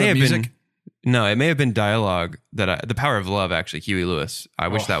power it may of have music? been- no, it may have been dialogue the power of love. Actually, Huey Lewis. I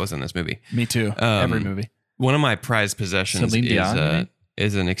wish that was in this movie. Me too. Every movie. One of my prized possessions Celine Dion, maybe?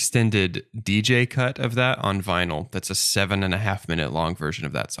 is an extended DJ cut of that on vinyl. That's a 7.5 minute long version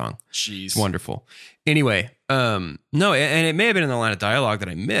of that song. Jeez. It's wonderful. Anyway, no, and it may have been in the line of dialogue that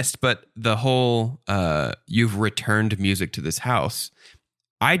I missed, but the whole you've returned music to this house.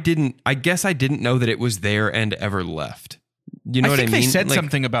 I guess I didn't know that it was there and ever left. You know what I mean? They said Like,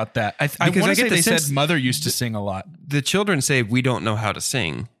 something about that. I because want I to say get the they sense said Mother used to sing a lot. the children say we don't know how to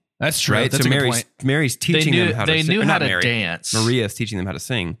sing. That's true. Right? That's So a good point. Mary's teaching them how to sing. They knew Or how not to Mary. dance. Maria's teaching them how to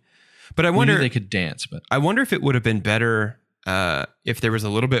sing. But I We knew wonder they could dance, but I wonder if it would have been better if there was a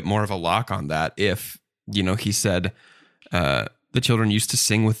little bit more of a lock on that. If, he said the children used to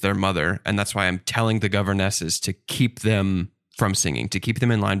sing with their mother, and that's why I'm telling the governesses to keep them from singing, to keep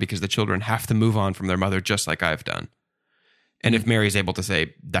them in line because the children have to move on from their mother just like I've done. And if Mary's able to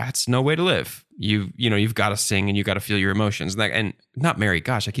say, that's no way to live, you've got to sing and you got to feel your emotions. And not Mary.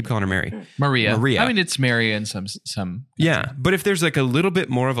 Gosh, I keep calling her Mary. Maria. I mean, it's Mary and some. Yeah. But if there's like a little bit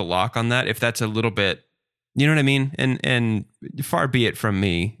more of a lock on that, if that's a little bit, you know what I mean? And far be it from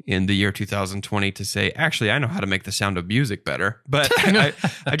me in the year 2020 to say, actually, I know how to make the sound of music better. But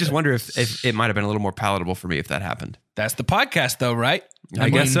I just wonder if it might have been a little more palatable for me if that happened. That's the podcast though, right? I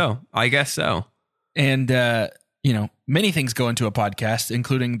guess so. And, many things go into a podcast,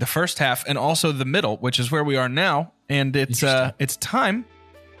 including the first half and also the middle, which is where we are now. And it's time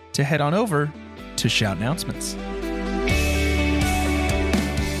to head on over to Shout Announcements.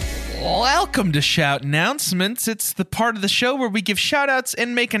 Welcome to Shout Announcements. It's the part of the show where we give shout outs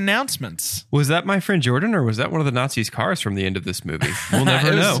and make announcements. Was that my friend Jordan, or was that one of the Nazis' cars from the end of this movie? We'll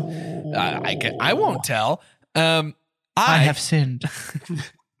never know. I won't tell. I have sinned.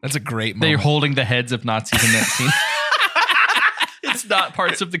 That's a great moment. They're holding the heads of Nazis in that scene. It's not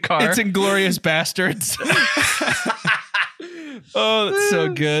parts of the car. It's Inglourious Bastards. Oh, that's so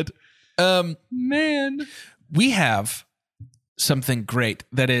good. Man. We have something great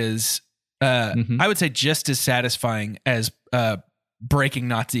that is, I would say, just as satisfying as breaking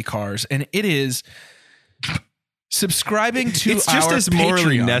Nazi cars. And it is subscribing to it's just our as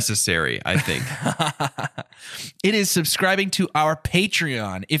morally Patreon. necessary, I think. It is subscribing to our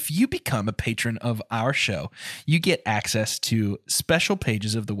Patreon. If you become a patron of our show, you get access to special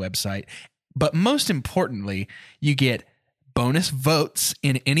pages of the website. But most importantly, you get bonus votes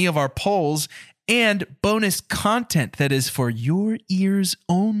in any of our polls and bonus content that is for your ears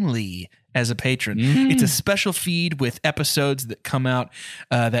only as a patron. It's a special feed with episodes that come out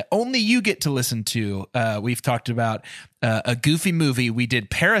that only you get to listen to. We've talked about a goofy movie. We did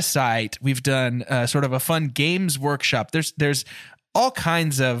Parasite. We've done sort of a fun games workshop. There's all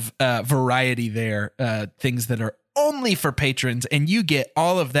kinds of variety there, things that are only for patrons, and you get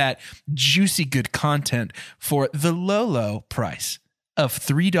all of that juicy good content for the low price of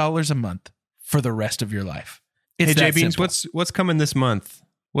 $3 a month for the rest of your life. It's hey, that J Beans, simple. what's coming this month?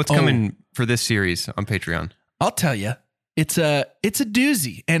 What's coming for this series on Patreon? I'll tell you, it's a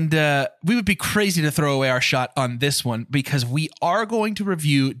doozy, and we would be crazy to throw away our shot on this one because we are going to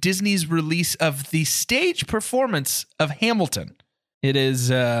review Disney's release of the stage performance of Hamilton. It is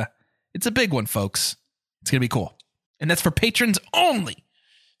it's a big one, folks. It's gonna be cool, and that's for patrons only.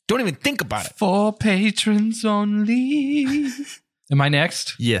 Don't even think about it. For patrons only. Am I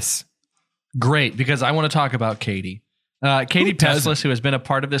next? Yes. Great, because I want to talk about Katie. Katie Peslis, who has been a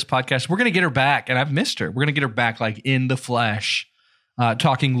part of this podcast. We're going to get her back, and I've missed her. We're going to get her back like in the flesh,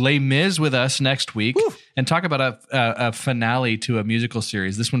 talking Les Mis with us next week. Woo. And talk about a finale to a musical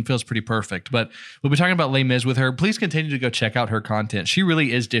series. This one feels pretty perfect, but we'll be talking about Les Mis with her. Please continue to go check out her content. She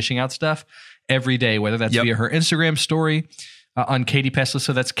really is dishing out stuff every day, whether that's via her Instagram story on Katie Peslis.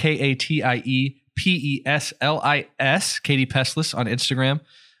 So that's KATIEPESLIS, Katie Peslis on Instagram.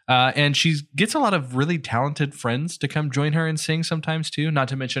 And she gets a lot of really talented friends to come join her and sing sometimes too, not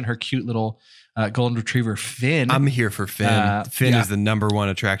to mention her cute little golden retriever, Finn. I'm here for Finn. Finn is the number one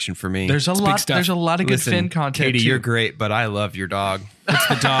attraction for me. There's a lot of good Finn content. Katie, too. you're great, but I love your dog. It's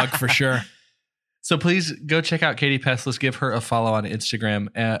the dog for sure. So please go check out Katie Peslis, give her a follow on Instagram,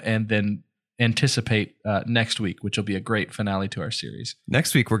 and then anticipate next week, which will be a great finale to our series.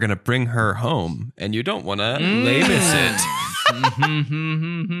 Next week, we're going to bring her home, and you don't want to Les Mis it.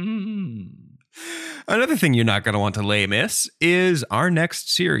 Another thing you're not going to want to Les Mis is our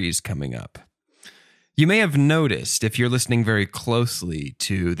next series coming up. You may have noticed, if you're listening very closely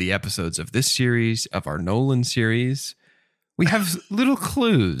to the episodes of this series, of our Nolan series, we have little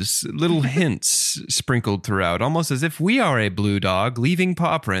clues, little hints sprinkled throughout, almost as if we are a blue dog leaving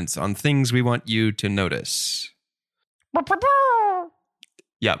paw prints on things we want you to notice.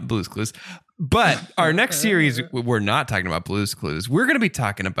 Yeah, Blue's Clues. But our next series, we're not talking about Blue's Clues. We're going to be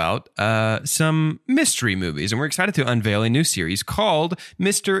talking about some mystery movies, and we're excited to unveil a new series called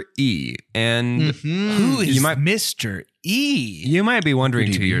Mr. E. And who is Mr. E? You might be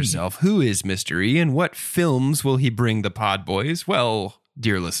wondering to yourself, who is Mr. E, and what films will he bring the Pod Boys? Well,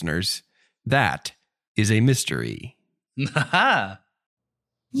 dear listeners, that is a mystery.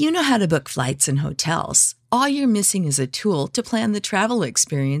 You know how to book flights and hotels. All you're missing is a tool to plan the travel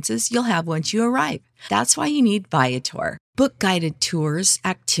experiences you'll have once you arrive. That's why you need Viator. Book guided tours,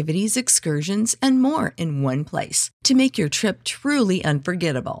 activities, excursions, and more in one place to make your trip truly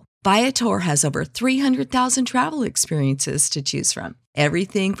unforgettable. Viator has over 300,000 travel experiences to choose from.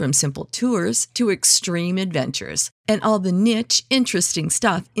 Everything from simple tours to extreme adventures and all the niche, interesting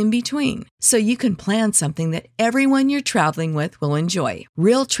stuff in between. So you can plan something that everyone you're traveling with will enjoy.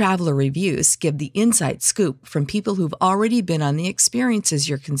 Real traveler reviews give the inside scoop from people who've already been on the experiences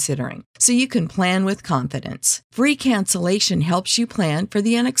you're considering. So you can plan with confidence. Free cancellation helps you plan for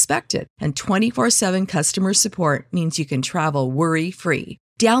the unexpected. And 24/7 customer support means you can travel worry-free.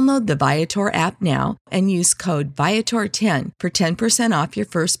 Download the Viator app now and use code Viator10 for 10% off your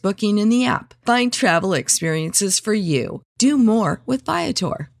first booking in the app. Find travel experiences for you. Do more with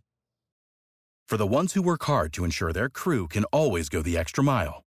Viator. For the ones who work hard to ensure their crew can always go the extra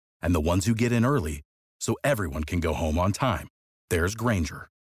mile, and the ones who get in early so everyone can go home on time, there's Grainger,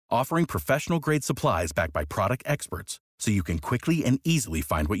 offering professional-grade supplies backed by product experts so you can quickly and easily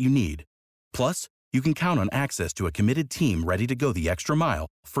find what you need. Plus, you can count on access to a committed team ready to go the extra mile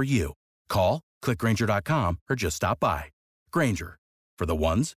for you. Call, click Grainger.com, or just stop by. Grainger, for the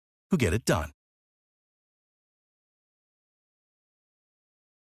ones who get it done.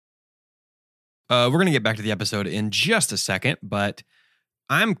 We're going to get back to the episode in just a second, but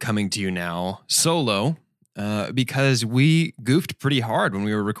I'm coming to you now solo because we goofed pretty hard when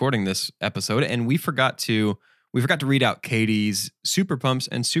we were recording this episode, and we forgot to read out Katie's super pumps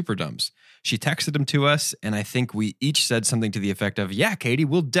and super dumps. She texted them to us, and I think we each said something to the effect of, yeah, Katie,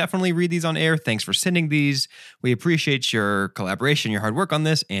 we'll definitely read these on air. Thanks for sending these. We appreciate your collaboration, your hard work on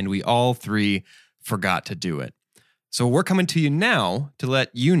this, and we all three forgot to do it. So we're coming to you now to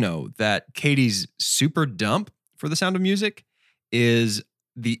let you know that Katie's super dump for The Sound of Music is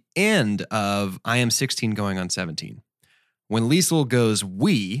the end of I Am 16 going on 17. When Liesl goes,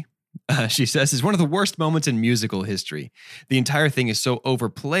 we... she says, is one of the worst moments in musical history. The entire thing is so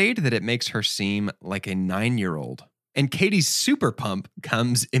overplayed that it makes her seem like a 9-year-old. And Katie's super pump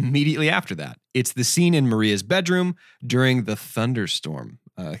comes immediately after that. It's the scene in Maria's bedroom during the thunderstorm.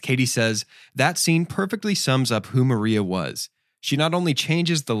 Katie says, that scene perfectly sums up who Maria was. She not only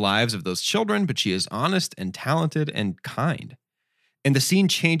changes the lives of those children, but she is honest and talented and kind. And the scene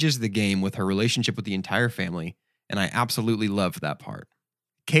changes the game with her relationship with the entire family, and I absolutely loved that part.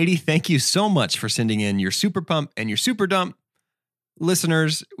 Katie, thank you so much for sending in your super pump and your super dump.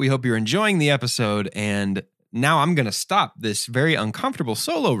 Listeners, we hope you're enjoying the episode, and now I'm going to stop this very uncomfortable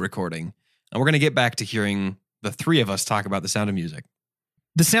solo recording, and we're going to get back to hearing the three of us talk about The Sound of Music.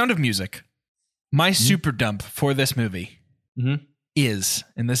 The Sound of Music. My super dump for this movie is,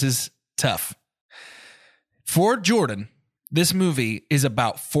 and this is tough, for Jordan, this movie is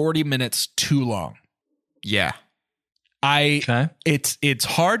about 40 minutes too long. Yeah. It's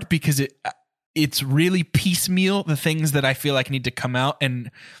hard because it's really piecemeal, the things that I feel like need to come out. And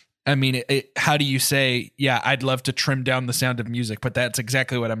I mean, how do you say, yeah, I'd love to trim down The Sound of Music, but that's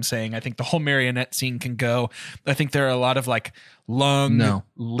exactly what I'm saying. I think the whole marionette scene can go. I think there are a lot of like long,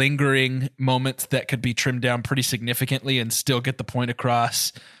 lingering moments that could be trimmed down pretty significantly and still get the point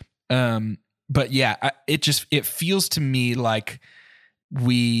across. But yeah, it feels to me like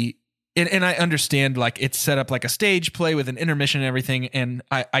and I understand, like, it's set up like a stage play with an intermission and everything, and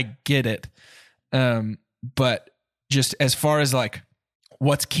I get it. But just as far as like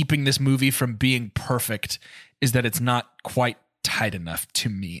what's keeping this movie from being perfect is that it's not quite tight enough to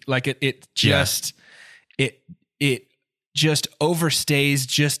me. Like it just overstays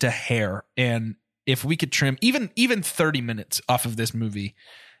just a hair. And if we could trim even 30 minutes off of this movie,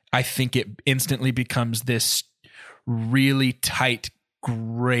 I think it instantly becomes this really tight,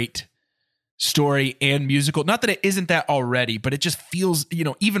 great story and musical. Not that it isn't that already, but it just feels,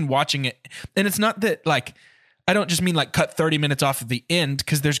 even watching it. And it's not that, like, I don't just mean like cut 30 minutes off of the end,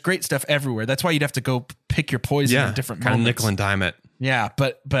 because there's great stuff everywhere. That's why you'd have to go pick your poison in different moments. Kind of nickel and dime it. Yeah,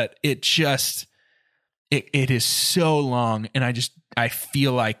 but it just it is so long, and I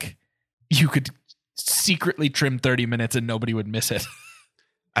feel like you could secretly trim 30 minutes and nobody would miss it.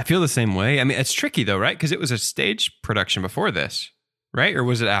 I feel the same way. I mean, it's tricky though, right? Because it was a stage production before this. Right? Or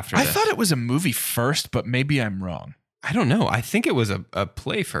was it after this? I thought it was a movie first, but maybe I'm wrong. I don't know. I think it was a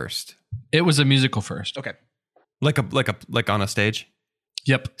play first. It was a musical first. Okay. Like on a stage?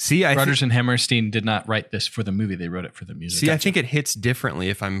 Yep. See, Rodgers and Hammerstein did not write this for the movie. They wrote it for the music. See, I think it hits differently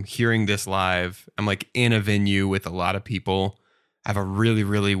if I'm hearing this live. I'm like in a venue with a lot of people. I have a really,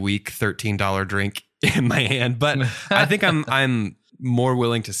 really weak $13 drink in my hand. But I think I'm more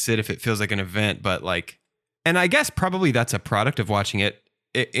willing to sit if it feels like an event, but like, and I guess probably that's a product of watching it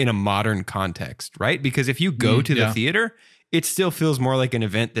in a modern context, right? Because if you go to the theater, it still feels more like an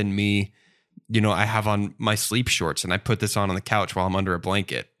event than me. I have on my sleep shorts and I put this on the couch while I'm under a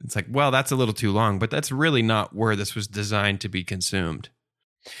blanket. It's like, well, that's a little too long, but that's really not where this was designed to be consumed.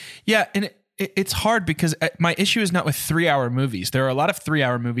 Yeah, and it's hard because my issue is not with 3-hour movies. There are a lot of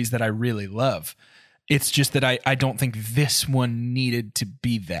 3-hour movies that I really love. It's just that I don't think this one needed to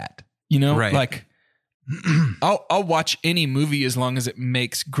be that. You know, Right. like I'll watch any movie as long as it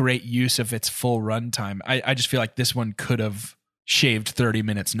makes great use of its full runtime. I just feel like this one could have shaved 30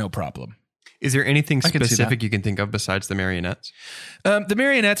 minutes, no problem. Is there anything I can see specific that. you can think of besides the marionettes? The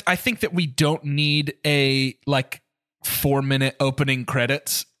marionettes, I think that we don't need a 4-minute opening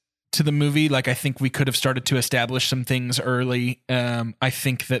credits to the movie. Like, I think we could have started to establish some things early. I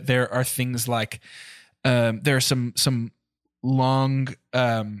think that there are things like there are some long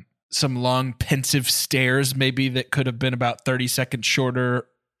pensive stares maybe that could have been about 30 seconds shorter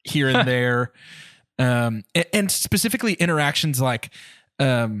here and there. And specifically interactions like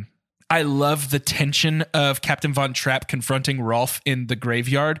I love the tension of Captain Von Trapp confronting Rolf in the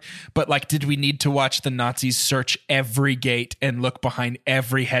graveyard, but like, did we need to watch the Nazis search every gate and look behind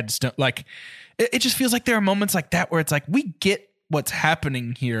every headstone? Like, it just feels like there are moments like that where it's like, we get what's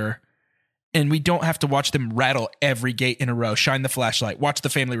happening here and we don't have to watch them rattle every gate in a row, shine the flashlight, watch the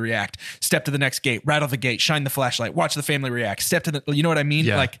family react, step to the next gate, rattle the gate, shine the flashlight, watch the family react, step to the, you know what I mean?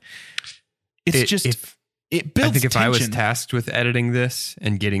 Yeah. Like, it's it builds I think if tension. I was tasked with editing this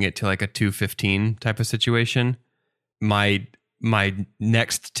and getting it to like a 2:15 type of situation, my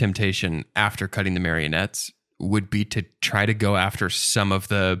next temptation after cutting the marionettes would be to try to go after some of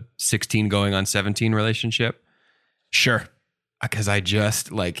the 16 going on 17 relationship. Sure. Because I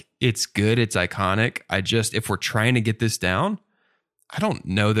just like, it's good, it's iconic. If we're trying to get this down, I don't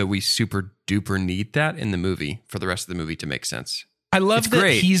know that we super duper need that in the movie for the rest of the movie to make sense. I love It's that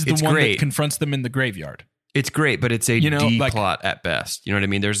great. he's the It's one great. that confronts them in the graveyard. It's great, but it's a You know, D like- plot at best. You know what I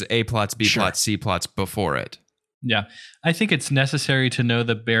mean? There's A plots, B Sure. plots, C plots before it. Yeah. I think it's necessary to know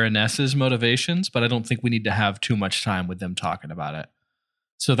the Baroness's motivations, but I don't think we need to have too much time with them talking about it.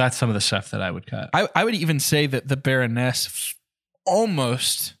 So that's some of the stuff that I would cut. I would even say that the Baroness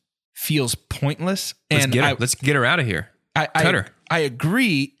almost feels pointless. And Let's get her out of here. Cut her. I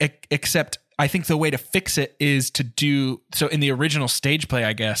agree, except I think the way to fix it is to do so in the original stage play,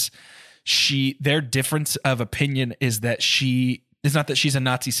 I guess. Their difference of opinion is that it's not that she's a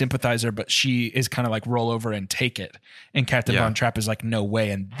Nazi sympathizer, but she is kind of like roll over and take it. And Captain Von Trapp is like, no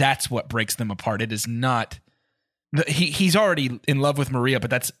way. And that's what breaks them apart. It is not he's already in love with Maria, but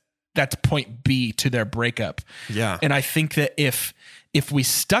that's point B to their breakup. Yeah. And I think that if we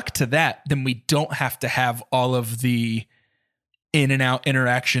stuck to that, then we don't have to have all of the in and out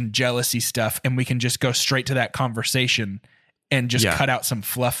interaction, jealousy stuff. And we can just go straight to that conversation and just cut out some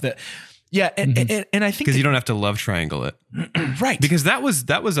fluff that, and I think Because you don't have to love triangle it. right. Because that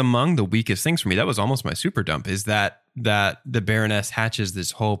was among the weakest things for me. That was almost my super dump, is that the Baroness hatches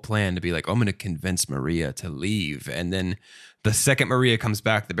this whole plan to be like, oh, I'm going to convince Maria to leave. And then the second Maria comes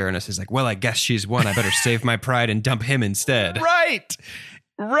back, the Baroness is like, well, I guess she's won. I better save my pride and dump him instead. Right.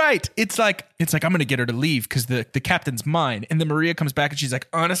 It's like I'm going to get her to leave because the captain's mine. And then Maria comes back and she's like,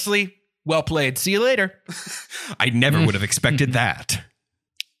 honestly, well played. See you later. I never would have expected that.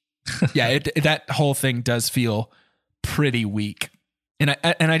 Yeah, that whole thing does feel pretty weak. And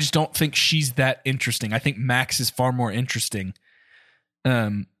I just don't think she's that interesting. I think Max is far more interesting.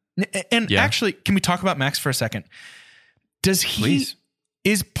 Actually, can we talk about Max for a second? Please.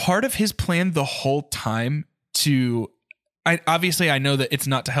 Is part of his plan the whole time to obviously I know that it's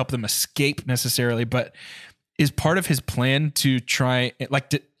not to help them escape necessarily, but is part of his plan to try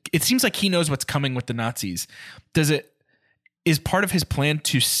it seems like he knows what's coming with the Nazis. Is part of his plan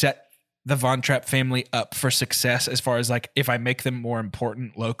to set the Von Trapp family up for success as far as like, if I make them more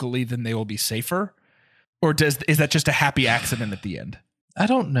important locally, then they will be safer? Or is that just a happy accident at the end? I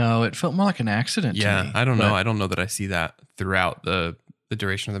don't know. It felt more like an accident to me. I don't know. I don't know that I see that throughout the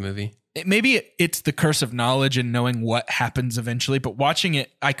duration of the movie. Maybe it's the curse of knowledge and knowing what happens eventually, but watching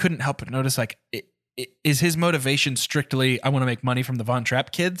it, I couldn't help but notice like, is his motivation strictly, I want to make money from the Von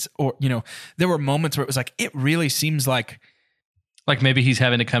Trapp kids? Or, there were moments where it was like, it really seems like maybe he's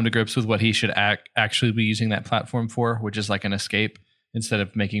having to come to grips with what he should actually be using that platform for, which is like an escape instead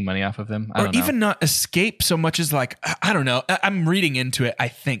of making money off of them. I don't know. Even not escape so much as like, I don't know. I'm reading into it, I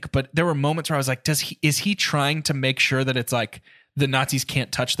think, but there were moments where I was like, is he trying to make sure that it's like the Nazis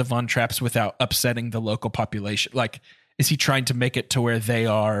can't touch the Von Trapps without upsetting the local population? Like, is he trying to make it to where they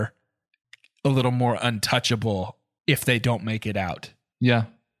are a little more untouchable if they don't make it out? Yeah.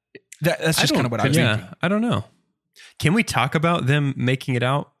 That's just kind of what I'm thinking. I don't know. Can we talk about them making it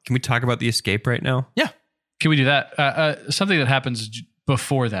out? Can we talk about the escape right now? Yeah. Can we do that? Something that happens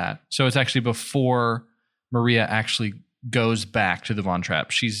before that. So it's actually before Maria actually goes back to the Von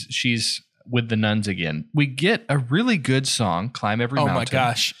Trapp. She's with the nuns again. We get a really good song, Climb Every Mountain. Oh my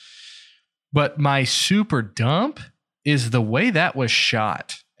gosh. But my super dump is the way that was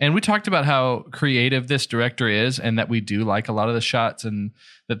shot. And we talked about how creative this director is and that we do like a lot of the shots and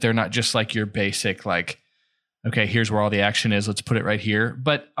that they're not just like your basic, like, okay, here's where all the action is. Let's put it right here.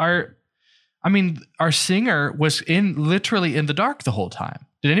 But our singer was literally in the dark the whole time.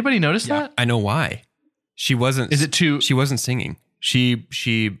 Did anybody notice that? I know why. She wasn't. She wasn't singing.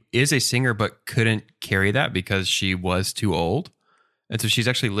 She is a singer, but couldn't carry that because she was too old. And so she's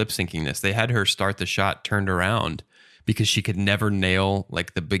actually lip syncing this. They had her start the shot turned around because she could never nail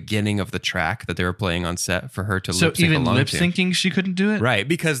like the beginning of the track that they were playing on set for her to lip sync. So even lip to. syncing, she couldn't do it? Right.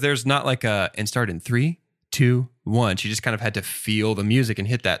 Because there's not like and start in 3, 2, 1. She just kind of had to feel the music and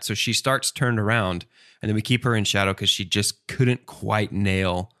hit that. So she starts turned around and then we keep her in shadow because she just couldn't quite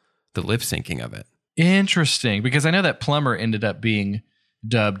nail the lip syncing of it. Interesting. Because I know that Plummer ended up being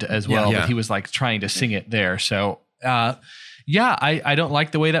dubbed as well, Yeah. but he was like trying to sing it there. So, I don't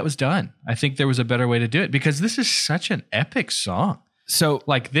like the way that was done. I think there was a better way to do it because this is such an epic song. So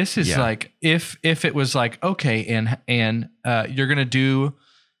like this is like if it was like, okay, and you're gonna do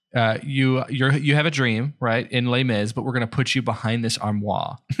you have a dream, right, in Les Mis, but we're gonna put you behind this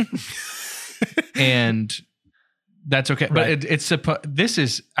armoire. And that's okay. But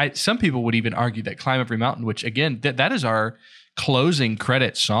Right. Some people would even argue that Climb Every Mountain, which again, that is our closing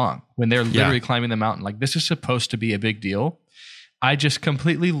credit song when they're literally climbing the mountain. Like this is supposed to be a big deal. I just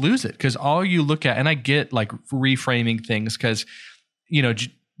completely lose it because all you look at, and I get like reframing things because,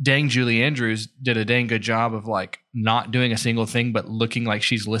 dang Julie Andrews did a dang good job of like not doing a single thing, but looking like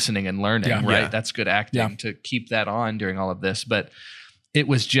she's listening and learning, right? Yeah. That's good acting to keep that on during all of this. But it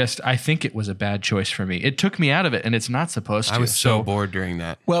was just, I think it was a bad choice for me. It took me out of it and it's not supposed to. I was so bored during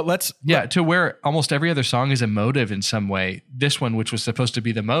that. well, to where almost every other song is emotive in some way. This one, which was supposed to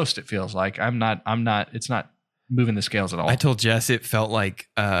be the most, it feels like it's not moving the scales at all. I told Jess it felt like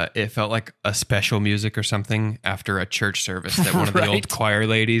a special music or something after a church service that one of the old choir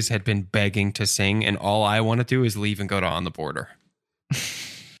ladies had been begging to sing, and all I want to do is leave and go to On the Border.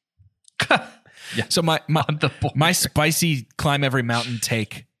 So my spicy Climb Every Mountain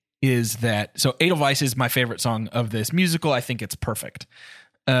take is that so Edelweiss is my favorite song of this musical. I think it's perfect.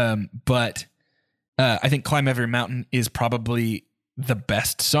 But I think Climb Every Mountain is probably the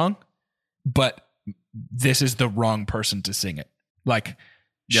best song, but this is the wrong person to sing it. Like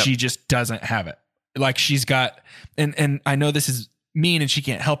she just doesn't have it. Like she's got, and I know this is mean and she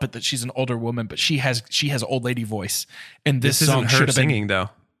can't help it that she's an older woman, but she has old lady voice. And this song isn't her should have singing though.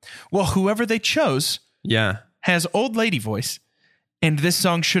 Well, whoever they chose has old lady voice. And this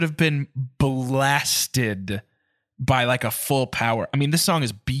song should have been blasted by like a full power. I mean, this song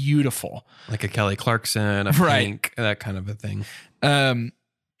is beautiful. Like a Kelly Clarkson, a Pink, that kind of a thing.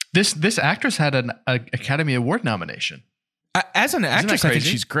 This actress had an Academy Award nomination. As an actress, I think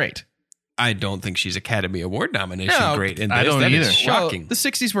she's great. I don't think she's Academy Award nomination great in this. I don't that either. is shocking. Well, the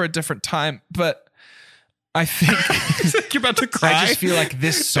 60s were a different time, but I think you're about to cry. I just feel like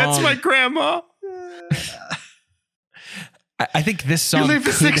this song. That's my grandma. I think this song You leave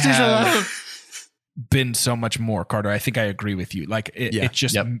the could 60s have alone. been so much more, Carter. I think I agree with you. Like it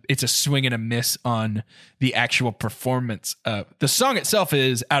just it's a swing and a miss on the actual performance. The song itself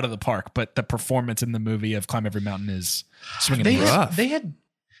is out of the park, but the performance in the movie of Climb Every Mountain is swinging and a miss. They had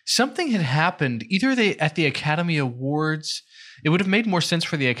something had happened. Either they at the Academy Awards, it would have made more sense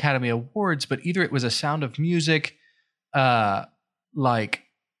for the Academy Awards, but either it was a Sound of Music, like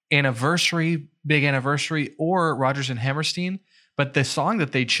big anniversary, or Rodgers and Hammerstein. But the song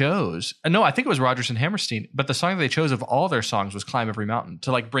that they chose, no, I think it was Rodgers and Hammerstein, but the song that they chose of all their songs was Climb Every Mountain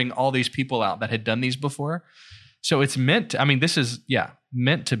to like bring all these people out that had done these before. So it's meant to, this is,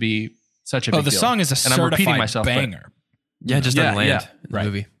 meant to be such a big deal. The song is a certified banger. Yeah, it just doesn't land in the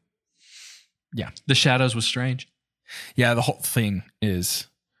movie. Yeah. The Shadows was strange. Yeah, the whole thing is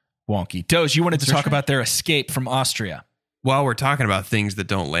wonky. Doge, you wanted to talk about their escape from Austria. While we're talking about things that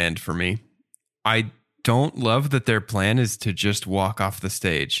don't land for me, I don't love that their plan is to just walk off the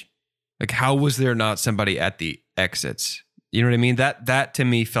stage. Like, how was there not somebody at the exits? You know what I mean? That to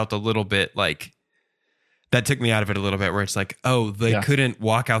me felt a little bit like, that took me out of it a little bit, where it's like, oh, they couldn't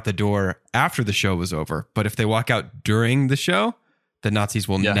walk out the door after the show was over. But if they walk out during the show, the Nazis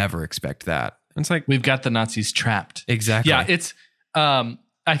will never expect that. And it's like, we've got the Nazis trapped. Exactly. Yeah, it's,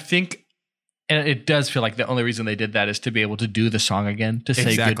 I think, and it does feel like the only reason they did that is to be able to do the song again, to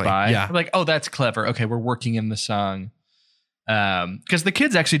say goodbye. Yeah. I'm like, oh, that's clever. Okay, we're working in the song. Because the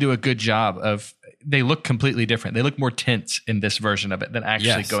kids actually do a good job of, they look completely different. They look more tense in this version of it than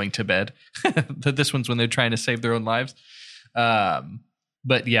actually going to bed. This one's when they're trying to save their own lives.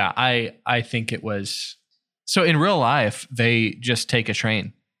 But yeah, I think it was. So in real life, they just take a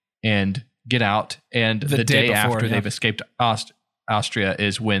train and get out. And the day before, after they've escaped Austria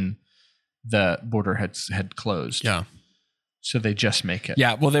is when the border had closed. Yeah. So they just make it.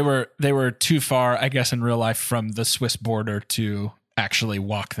 Yeah. Well, they were too far, I guess, in real life from the Swiss border to actually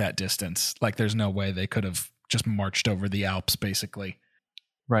walk that distance. Like there's no way they could have just marched over the Alps, basically.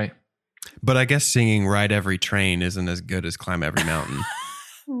 Right. But I guess singing Ride Every Train isn't as good as Climb Every Mountain.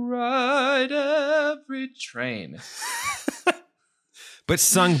 Ride every train. But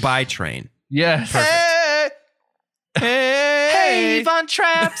sung by Train. Yeah. Perfect. Hey, Von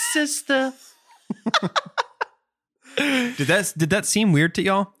Trapp, sister. Did that seem weird to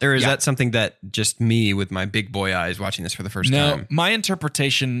y'all? Or is that something that just me with my big boy eyes watching this for the first time? No, my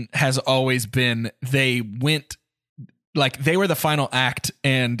interpretation has always been they went, like they were the final act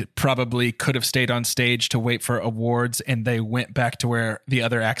and probably could have stayed on stage to wait for awards, and they went back to where the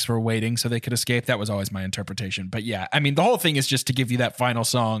other acts were waiting so they could escape. That was always my interpretation. But yeah, I mean, the whole thing is just to give you that final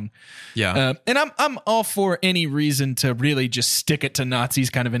song. Yeah. And I'm all for any reason to really just stick it to Nazis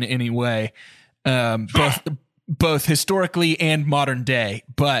kind of in any way, both historically and modern day.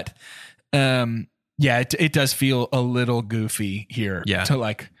 But it does feel a little goofy here. Yeah. To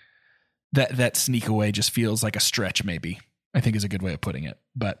like that sneak away just feels like a stretch, maybe, I think is a good way of putting it.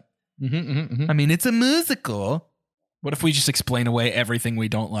 But I mean, it's a musical. What if we just explain away everything we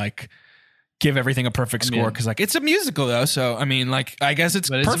don't like, give everything a perfect score? Because like it's a musical though. So I mean, like, I guess it's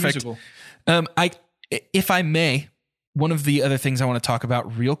perfect. If I may, one of the other things I want to talk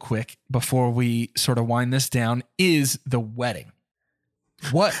about real quick before we sort of wind this down is the wedding.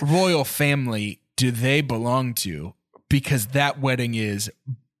 What royal family do they belong to? Because that wedding is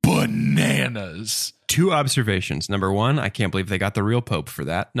bananas. 2 observations. Number 1, I can't believe they got the real Pope for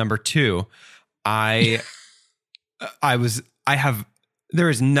that. Number 2, there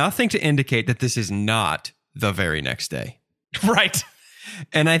is nothing to indicate that this is not the very next day. Right.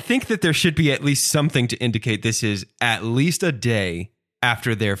 And I think that there should be at least something to indicate this is at least a day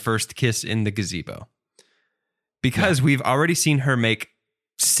after their first kiss in the gazebo. Because we've already seen her make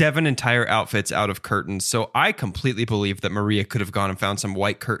 7 entire outfits out of curtains. So I completely believe that Maria could have gone and found some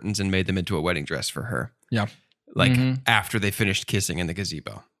white curtains and made them into a wedding dress for her. Yeah. Like after they finished kissing in the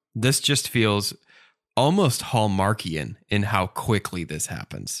gazebo. This just feels almost Hallmarkian in how quickly this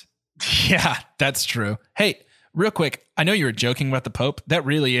happens. Yeah, that's true. Hey, real quick, I know you were joking about the Pope. That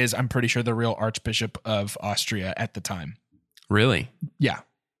really is, I'm pretty sure, the real Archbishop of Austria at the time. Really? Yeah.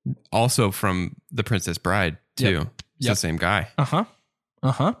 Also from The Princess Bride, too. Yep. It's the same guy.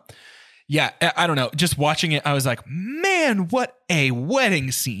 Yeah, I don't know. Just watching it, I was like, man, what a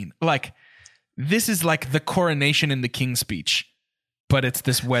wedding scene. Like, this is like the coronation in the King's Speech, but it's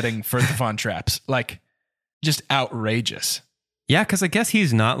this wedding for the Von Trapps. Like, just outrageous. Yeah, because I guess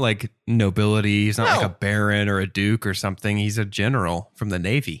he's not like nobility. He's not like a baron or a duke or something. He's a general from the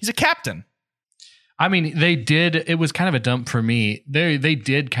Navy. He's a captain. I mean, it was kind of a dump for me. They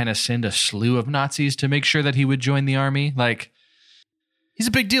did kind of send a slew of Nazis to make sure that he would join the army. Like, he's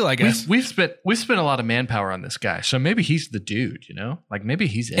a big deal, I guess. We've spent a lot of manpower on this guy, so maybe he's the dude, you know? Like maybe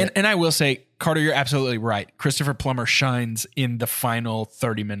he's it. And I will say, Carter, you're absolutely right. Christopher Plummer shines in the final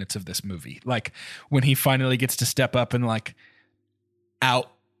 30 minutes of this movie. Like when he finally gets to step up and like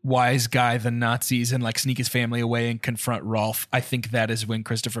out-wise guy the Nazis and like sneak his family away and confront Rolf. I think that is when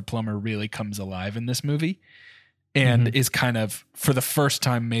Christopher Plummer really comes alive in this movie and is kind of, for the first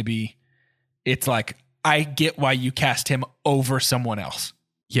time, maybe it's like, I get why you cast him over someone else.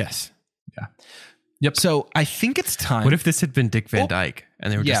 Yes. Yeah. Yep. So I think it's time. What if this had been Dick Van Dyke?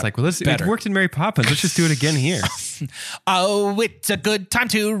 And they were just like, well, it worked in Mary Poppins. Let's just do it again here. Oh, it's a good time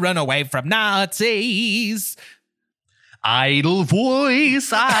to run away from Nazis. Idle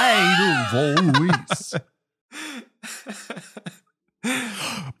voice, idle voice.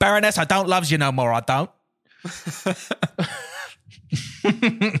 Baroness, I don't love you no more, I don't.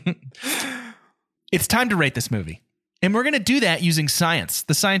 It's time to rate this movie. And we're going to do that using science,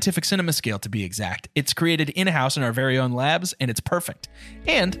 the scientific cinema scale to be exact. It's created in-house in our very own labs, and it's perfect.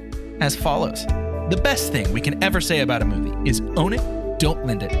 And as follows. The best thing we can ever say about a movie is own it, don't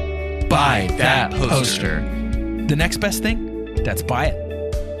lend it. Buy that poster. The next best thing, that's buy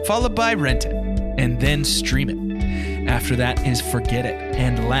it. Followed by rent it, and then stream it. After that is forget it.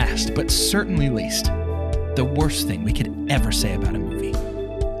 And last, but certainly least, the worst thing we could ever say about a movie.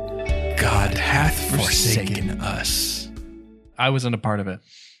 God hath forsaken us. I wasn't a part of it.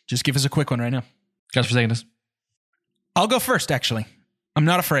 Just give us a quick one right now. God's forsaken us. I'll go first, actually. I'm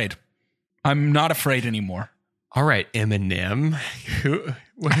not afraid. I'm not afraid anymore. All right, Eminem.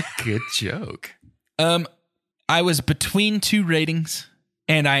 What a good joke. I was between 2 ratings,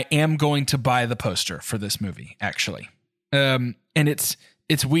 And I am going to buy the poster for this movie, actually. And it's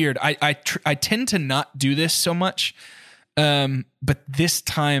weird. I tend to not do this so much, but this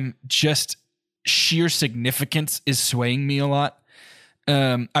time, just sheer significance is swaying me a lot.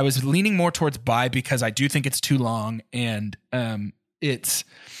 I was leaning more towards buy because I do think it's too long, and but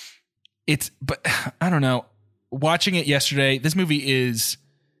I don't know. Watching it yesterday, this movie is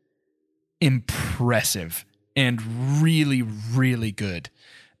impressive and really, really good.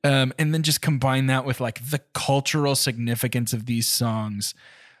 And then just combine that with like the cultural significance of these songs.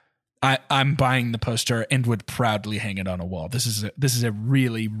 I'm buying the poster and would proudly hang it on a wall. This is a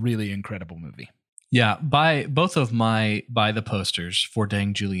really, really incredible movie. Yeah, both of my buy the posters for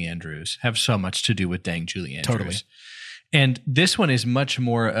Dang Julie Andrews have so much to do with Dang Julie Andrews. Totally. And this one is much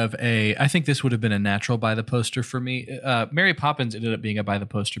more of I think this would have been a natural buy the poster for me. Mary Poppins ended up being a buy the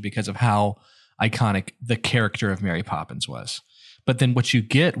poster because of how iconic the character of Mary Poppins was. But then what you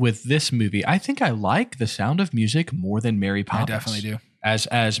get with this movie, I think I like The Sound of Music more than Mary Poppins. I definitely do.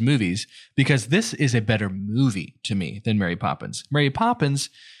 As movies, because this is a better movie to me than Mary Poppins. Mary Poppins,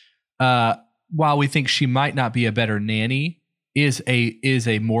 while we think she might not be a better nanny, is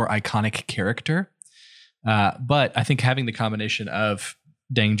a more iconic character. But I think having the combination of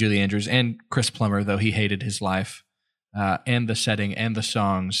Dang Julie Andrews and Chris Plummer, though he hated his life, and the setting and the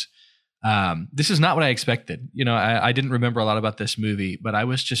songs, this is not what I expected. You know, I didn't remember a lot about this movie, but I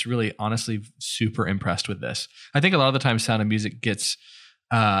was just really honestly super impressed with this. I think a lot of the time Sound of Music gets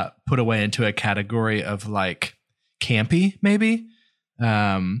put away into a category of like campy, maybe,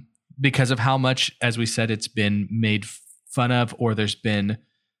 because of how much, as we said, it's been made fun of, or there's been,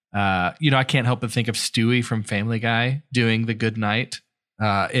 I can't help but think of Stewie from Family Guy doing the good night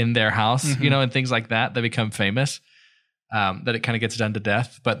in their house, Mm-hmm. and things like that become famous. That it kind of gets done to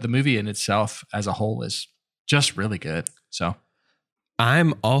death, but the movie in itself as a whole is just really good. So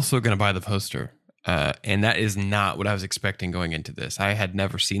I'm also going to buy the poster. And that is not what I was expecting going into this. I had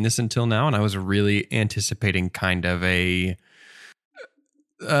never seen this until now, and I was really anticipating kind of a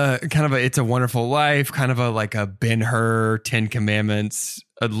It's a Wonderful Life, kind of like a Ben-Hur, 10 Commandments,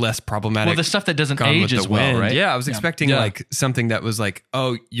 a less problematic. well, the stuff that doesn't Gone age with as the well, Wind. right? Yeah, I was expecting Yeah. like something that was like,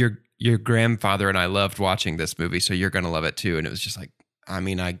 oh, your grandfather and I loved watching this movie, so you're going to love it too. And it was just like, I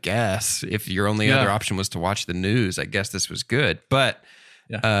mean, I guess if your only other option was to watch the news, I guess this was good. But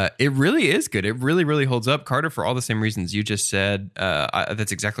it really is good. It really, really holds up. Carter, for all the same reasons you just said,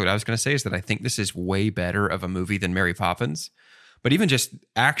 that's exactly what I was going to say, is that I think this is way better of a movie than Mary Poppins. But even just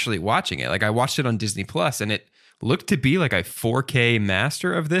actually watching it, like I watched it on Disney Plus, and it looked to be like a 4K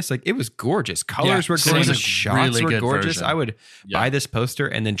master of this. Like it was gorgeous. Colors were it was gorgeous. a Shots really were good gorgeous. version. I would buy this poster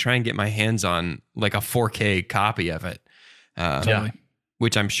and then try and get my hands on like a 4K copy of it. Totally.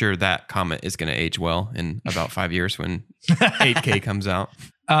 Which I'm sure that comment is going to age well in about 5 years when 8K comes out.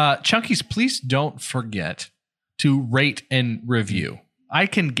 Chunkies, please don't forget to rate and review. I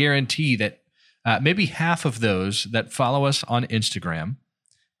can guarantee that maybe half of those that follow us on Instagram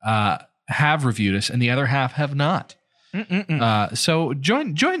have reviewed us, and the other half have not. So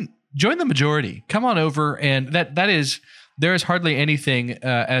join the majority. Come on over, and there is hardly anything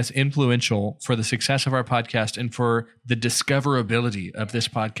as influential for the success of our podcast and for the discoverability of this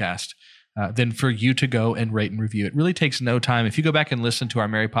podcast than for you to go and rate and review. It really takes no time. If you go back and listen to our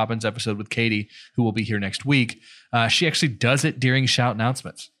Mary Poppins episode with Katie, who will be here next week, she actually does it during shout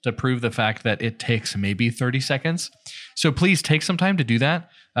announcements to prove the fact that it takes maybe 30 seconds. So please take some time to do that,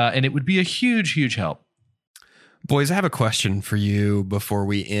 and it would be a huge, huge help. Boys, I have a question for you before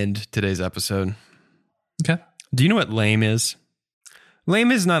we end today's episode. Okay. Do you know what Lame is?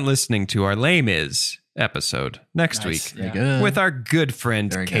 Lame is not listening to our Lame Is episode next week Very good. with our good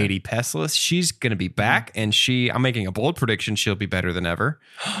friend Very Katie Peslis. She's going to be back, and I'm making a bold prediction she'll be better than ever.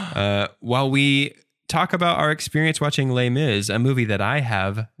 While we talk about our experience watching Les Mis, a movie that I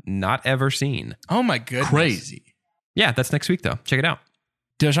have not ever seen. Oh my goodness. Crazy. Yeah, that's next week though. Check it out.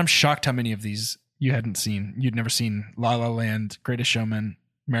 Doge, I'm shocked how many of these you hadn't seen. You'd never seen La La Land, Greatest Showman,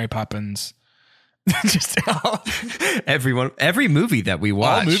 Mary Poppins. Just every movie that we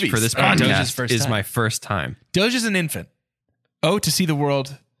watch movies for this are Doge's podcast first is time. my first time. Doge is an infant. Oh, to see the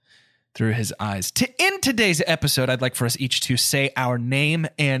world through his eyes. To end today's episode, I'd like for us each to say our name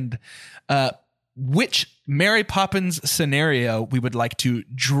and which Mary Poppins scenario we would like to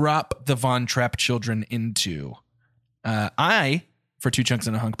drop the Von Trapp children into. I, for 2 Chunks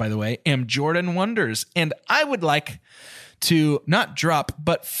and a Hunk, by the way, am Jordan Wonders, and I would like to not drop,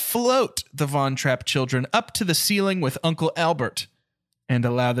 but float the Von Trapp children up to the ceiling with Uncle Albert and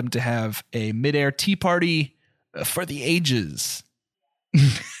allow them to have a midair tea party for the ages.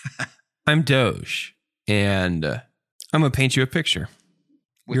 I'm Doge, and I'm going to paint you a picture.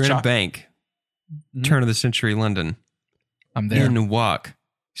 You're in a bank. Turn of the century London. I'm there. In walk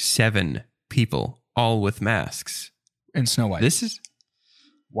 7 people, all with masks. And Snow White. This is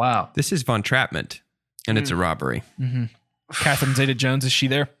Von Trappment, and it's a robbery. Mm-hmm. Catherine Zeta-Jones, is she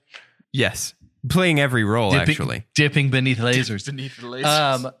there? Yes. Playing every role, actually. Dipping beneath lasers. Beneath the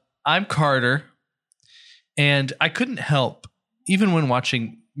lasers. I'm Carter, and I couldn't help, even when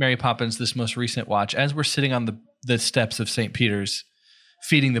watching Mary Poppins, this most recent watch, as we're sitting on the steps of St. Peter's,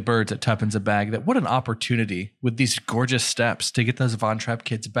 feeding the birds at tuppence a bag, that what an opportunity with these gorgeous steps to get those Von Trapp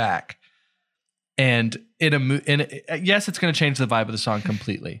kids back. And yes, it's going to change the vibe of the song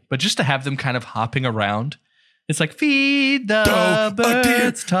completely, but just to have them kind of hopping around, it's like feed the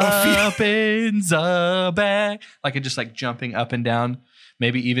birds tuppence a bag, like it just like jumping up and down,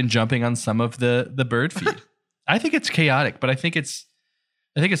 maybe even jumping on some of the bird feed. I think it's chaotic, but I think it's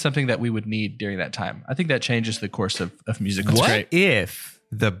something that we would need during that time. I think that changes the course of music. What if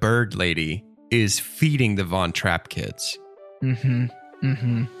the bird lady is feeding the Von Trapp kids? Mm-hmm.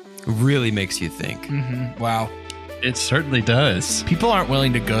 Mm-hmm. Really makes you think. Mm-hmm. Wow. It certainly does. People aren't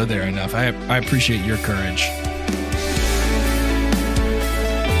willing to go there enough. I appreciate your courage.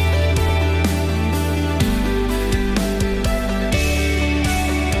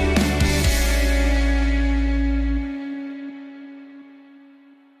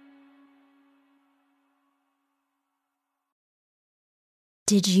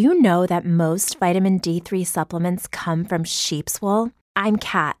 Did you know that most vitamin D3 supplements come from sheep's wool? I'm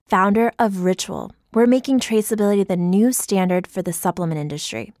Kat, founder of Ritual. We're making traceability the new standard for the supplement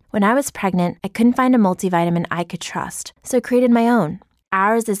industry. When I was pregnant, I couldn't find a multivitamin I could trust, so I created my own.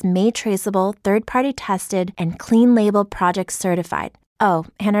 Ours is made traceable, third-party tested, and clean label project certified. Oh,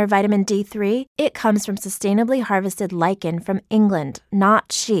 and our vitamin D3? It comes from sustainably harvested lichen from England,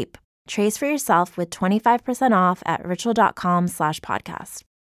 not sheep. Trace for yourself with 25% off at ritual.com/podcast.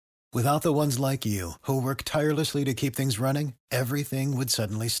 Without the ones like you, who work tirelessly to keep things running, everything would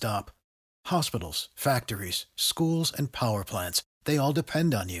suddenly stop. Hospitals, factories, schools, and power plants, they all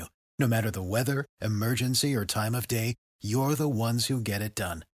depend on you. No matter the weather, emergency, or time of day, you're the ones who get it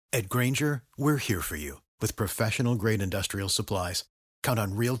done. At Grainger, we're here for you with professional-grade industrial supplies. Count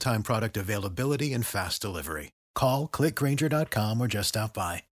on real-time product availability and fast delivery. Call, click Grainger.com, or just stop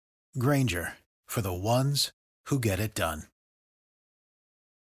by. Grainger, for the ones who get it done.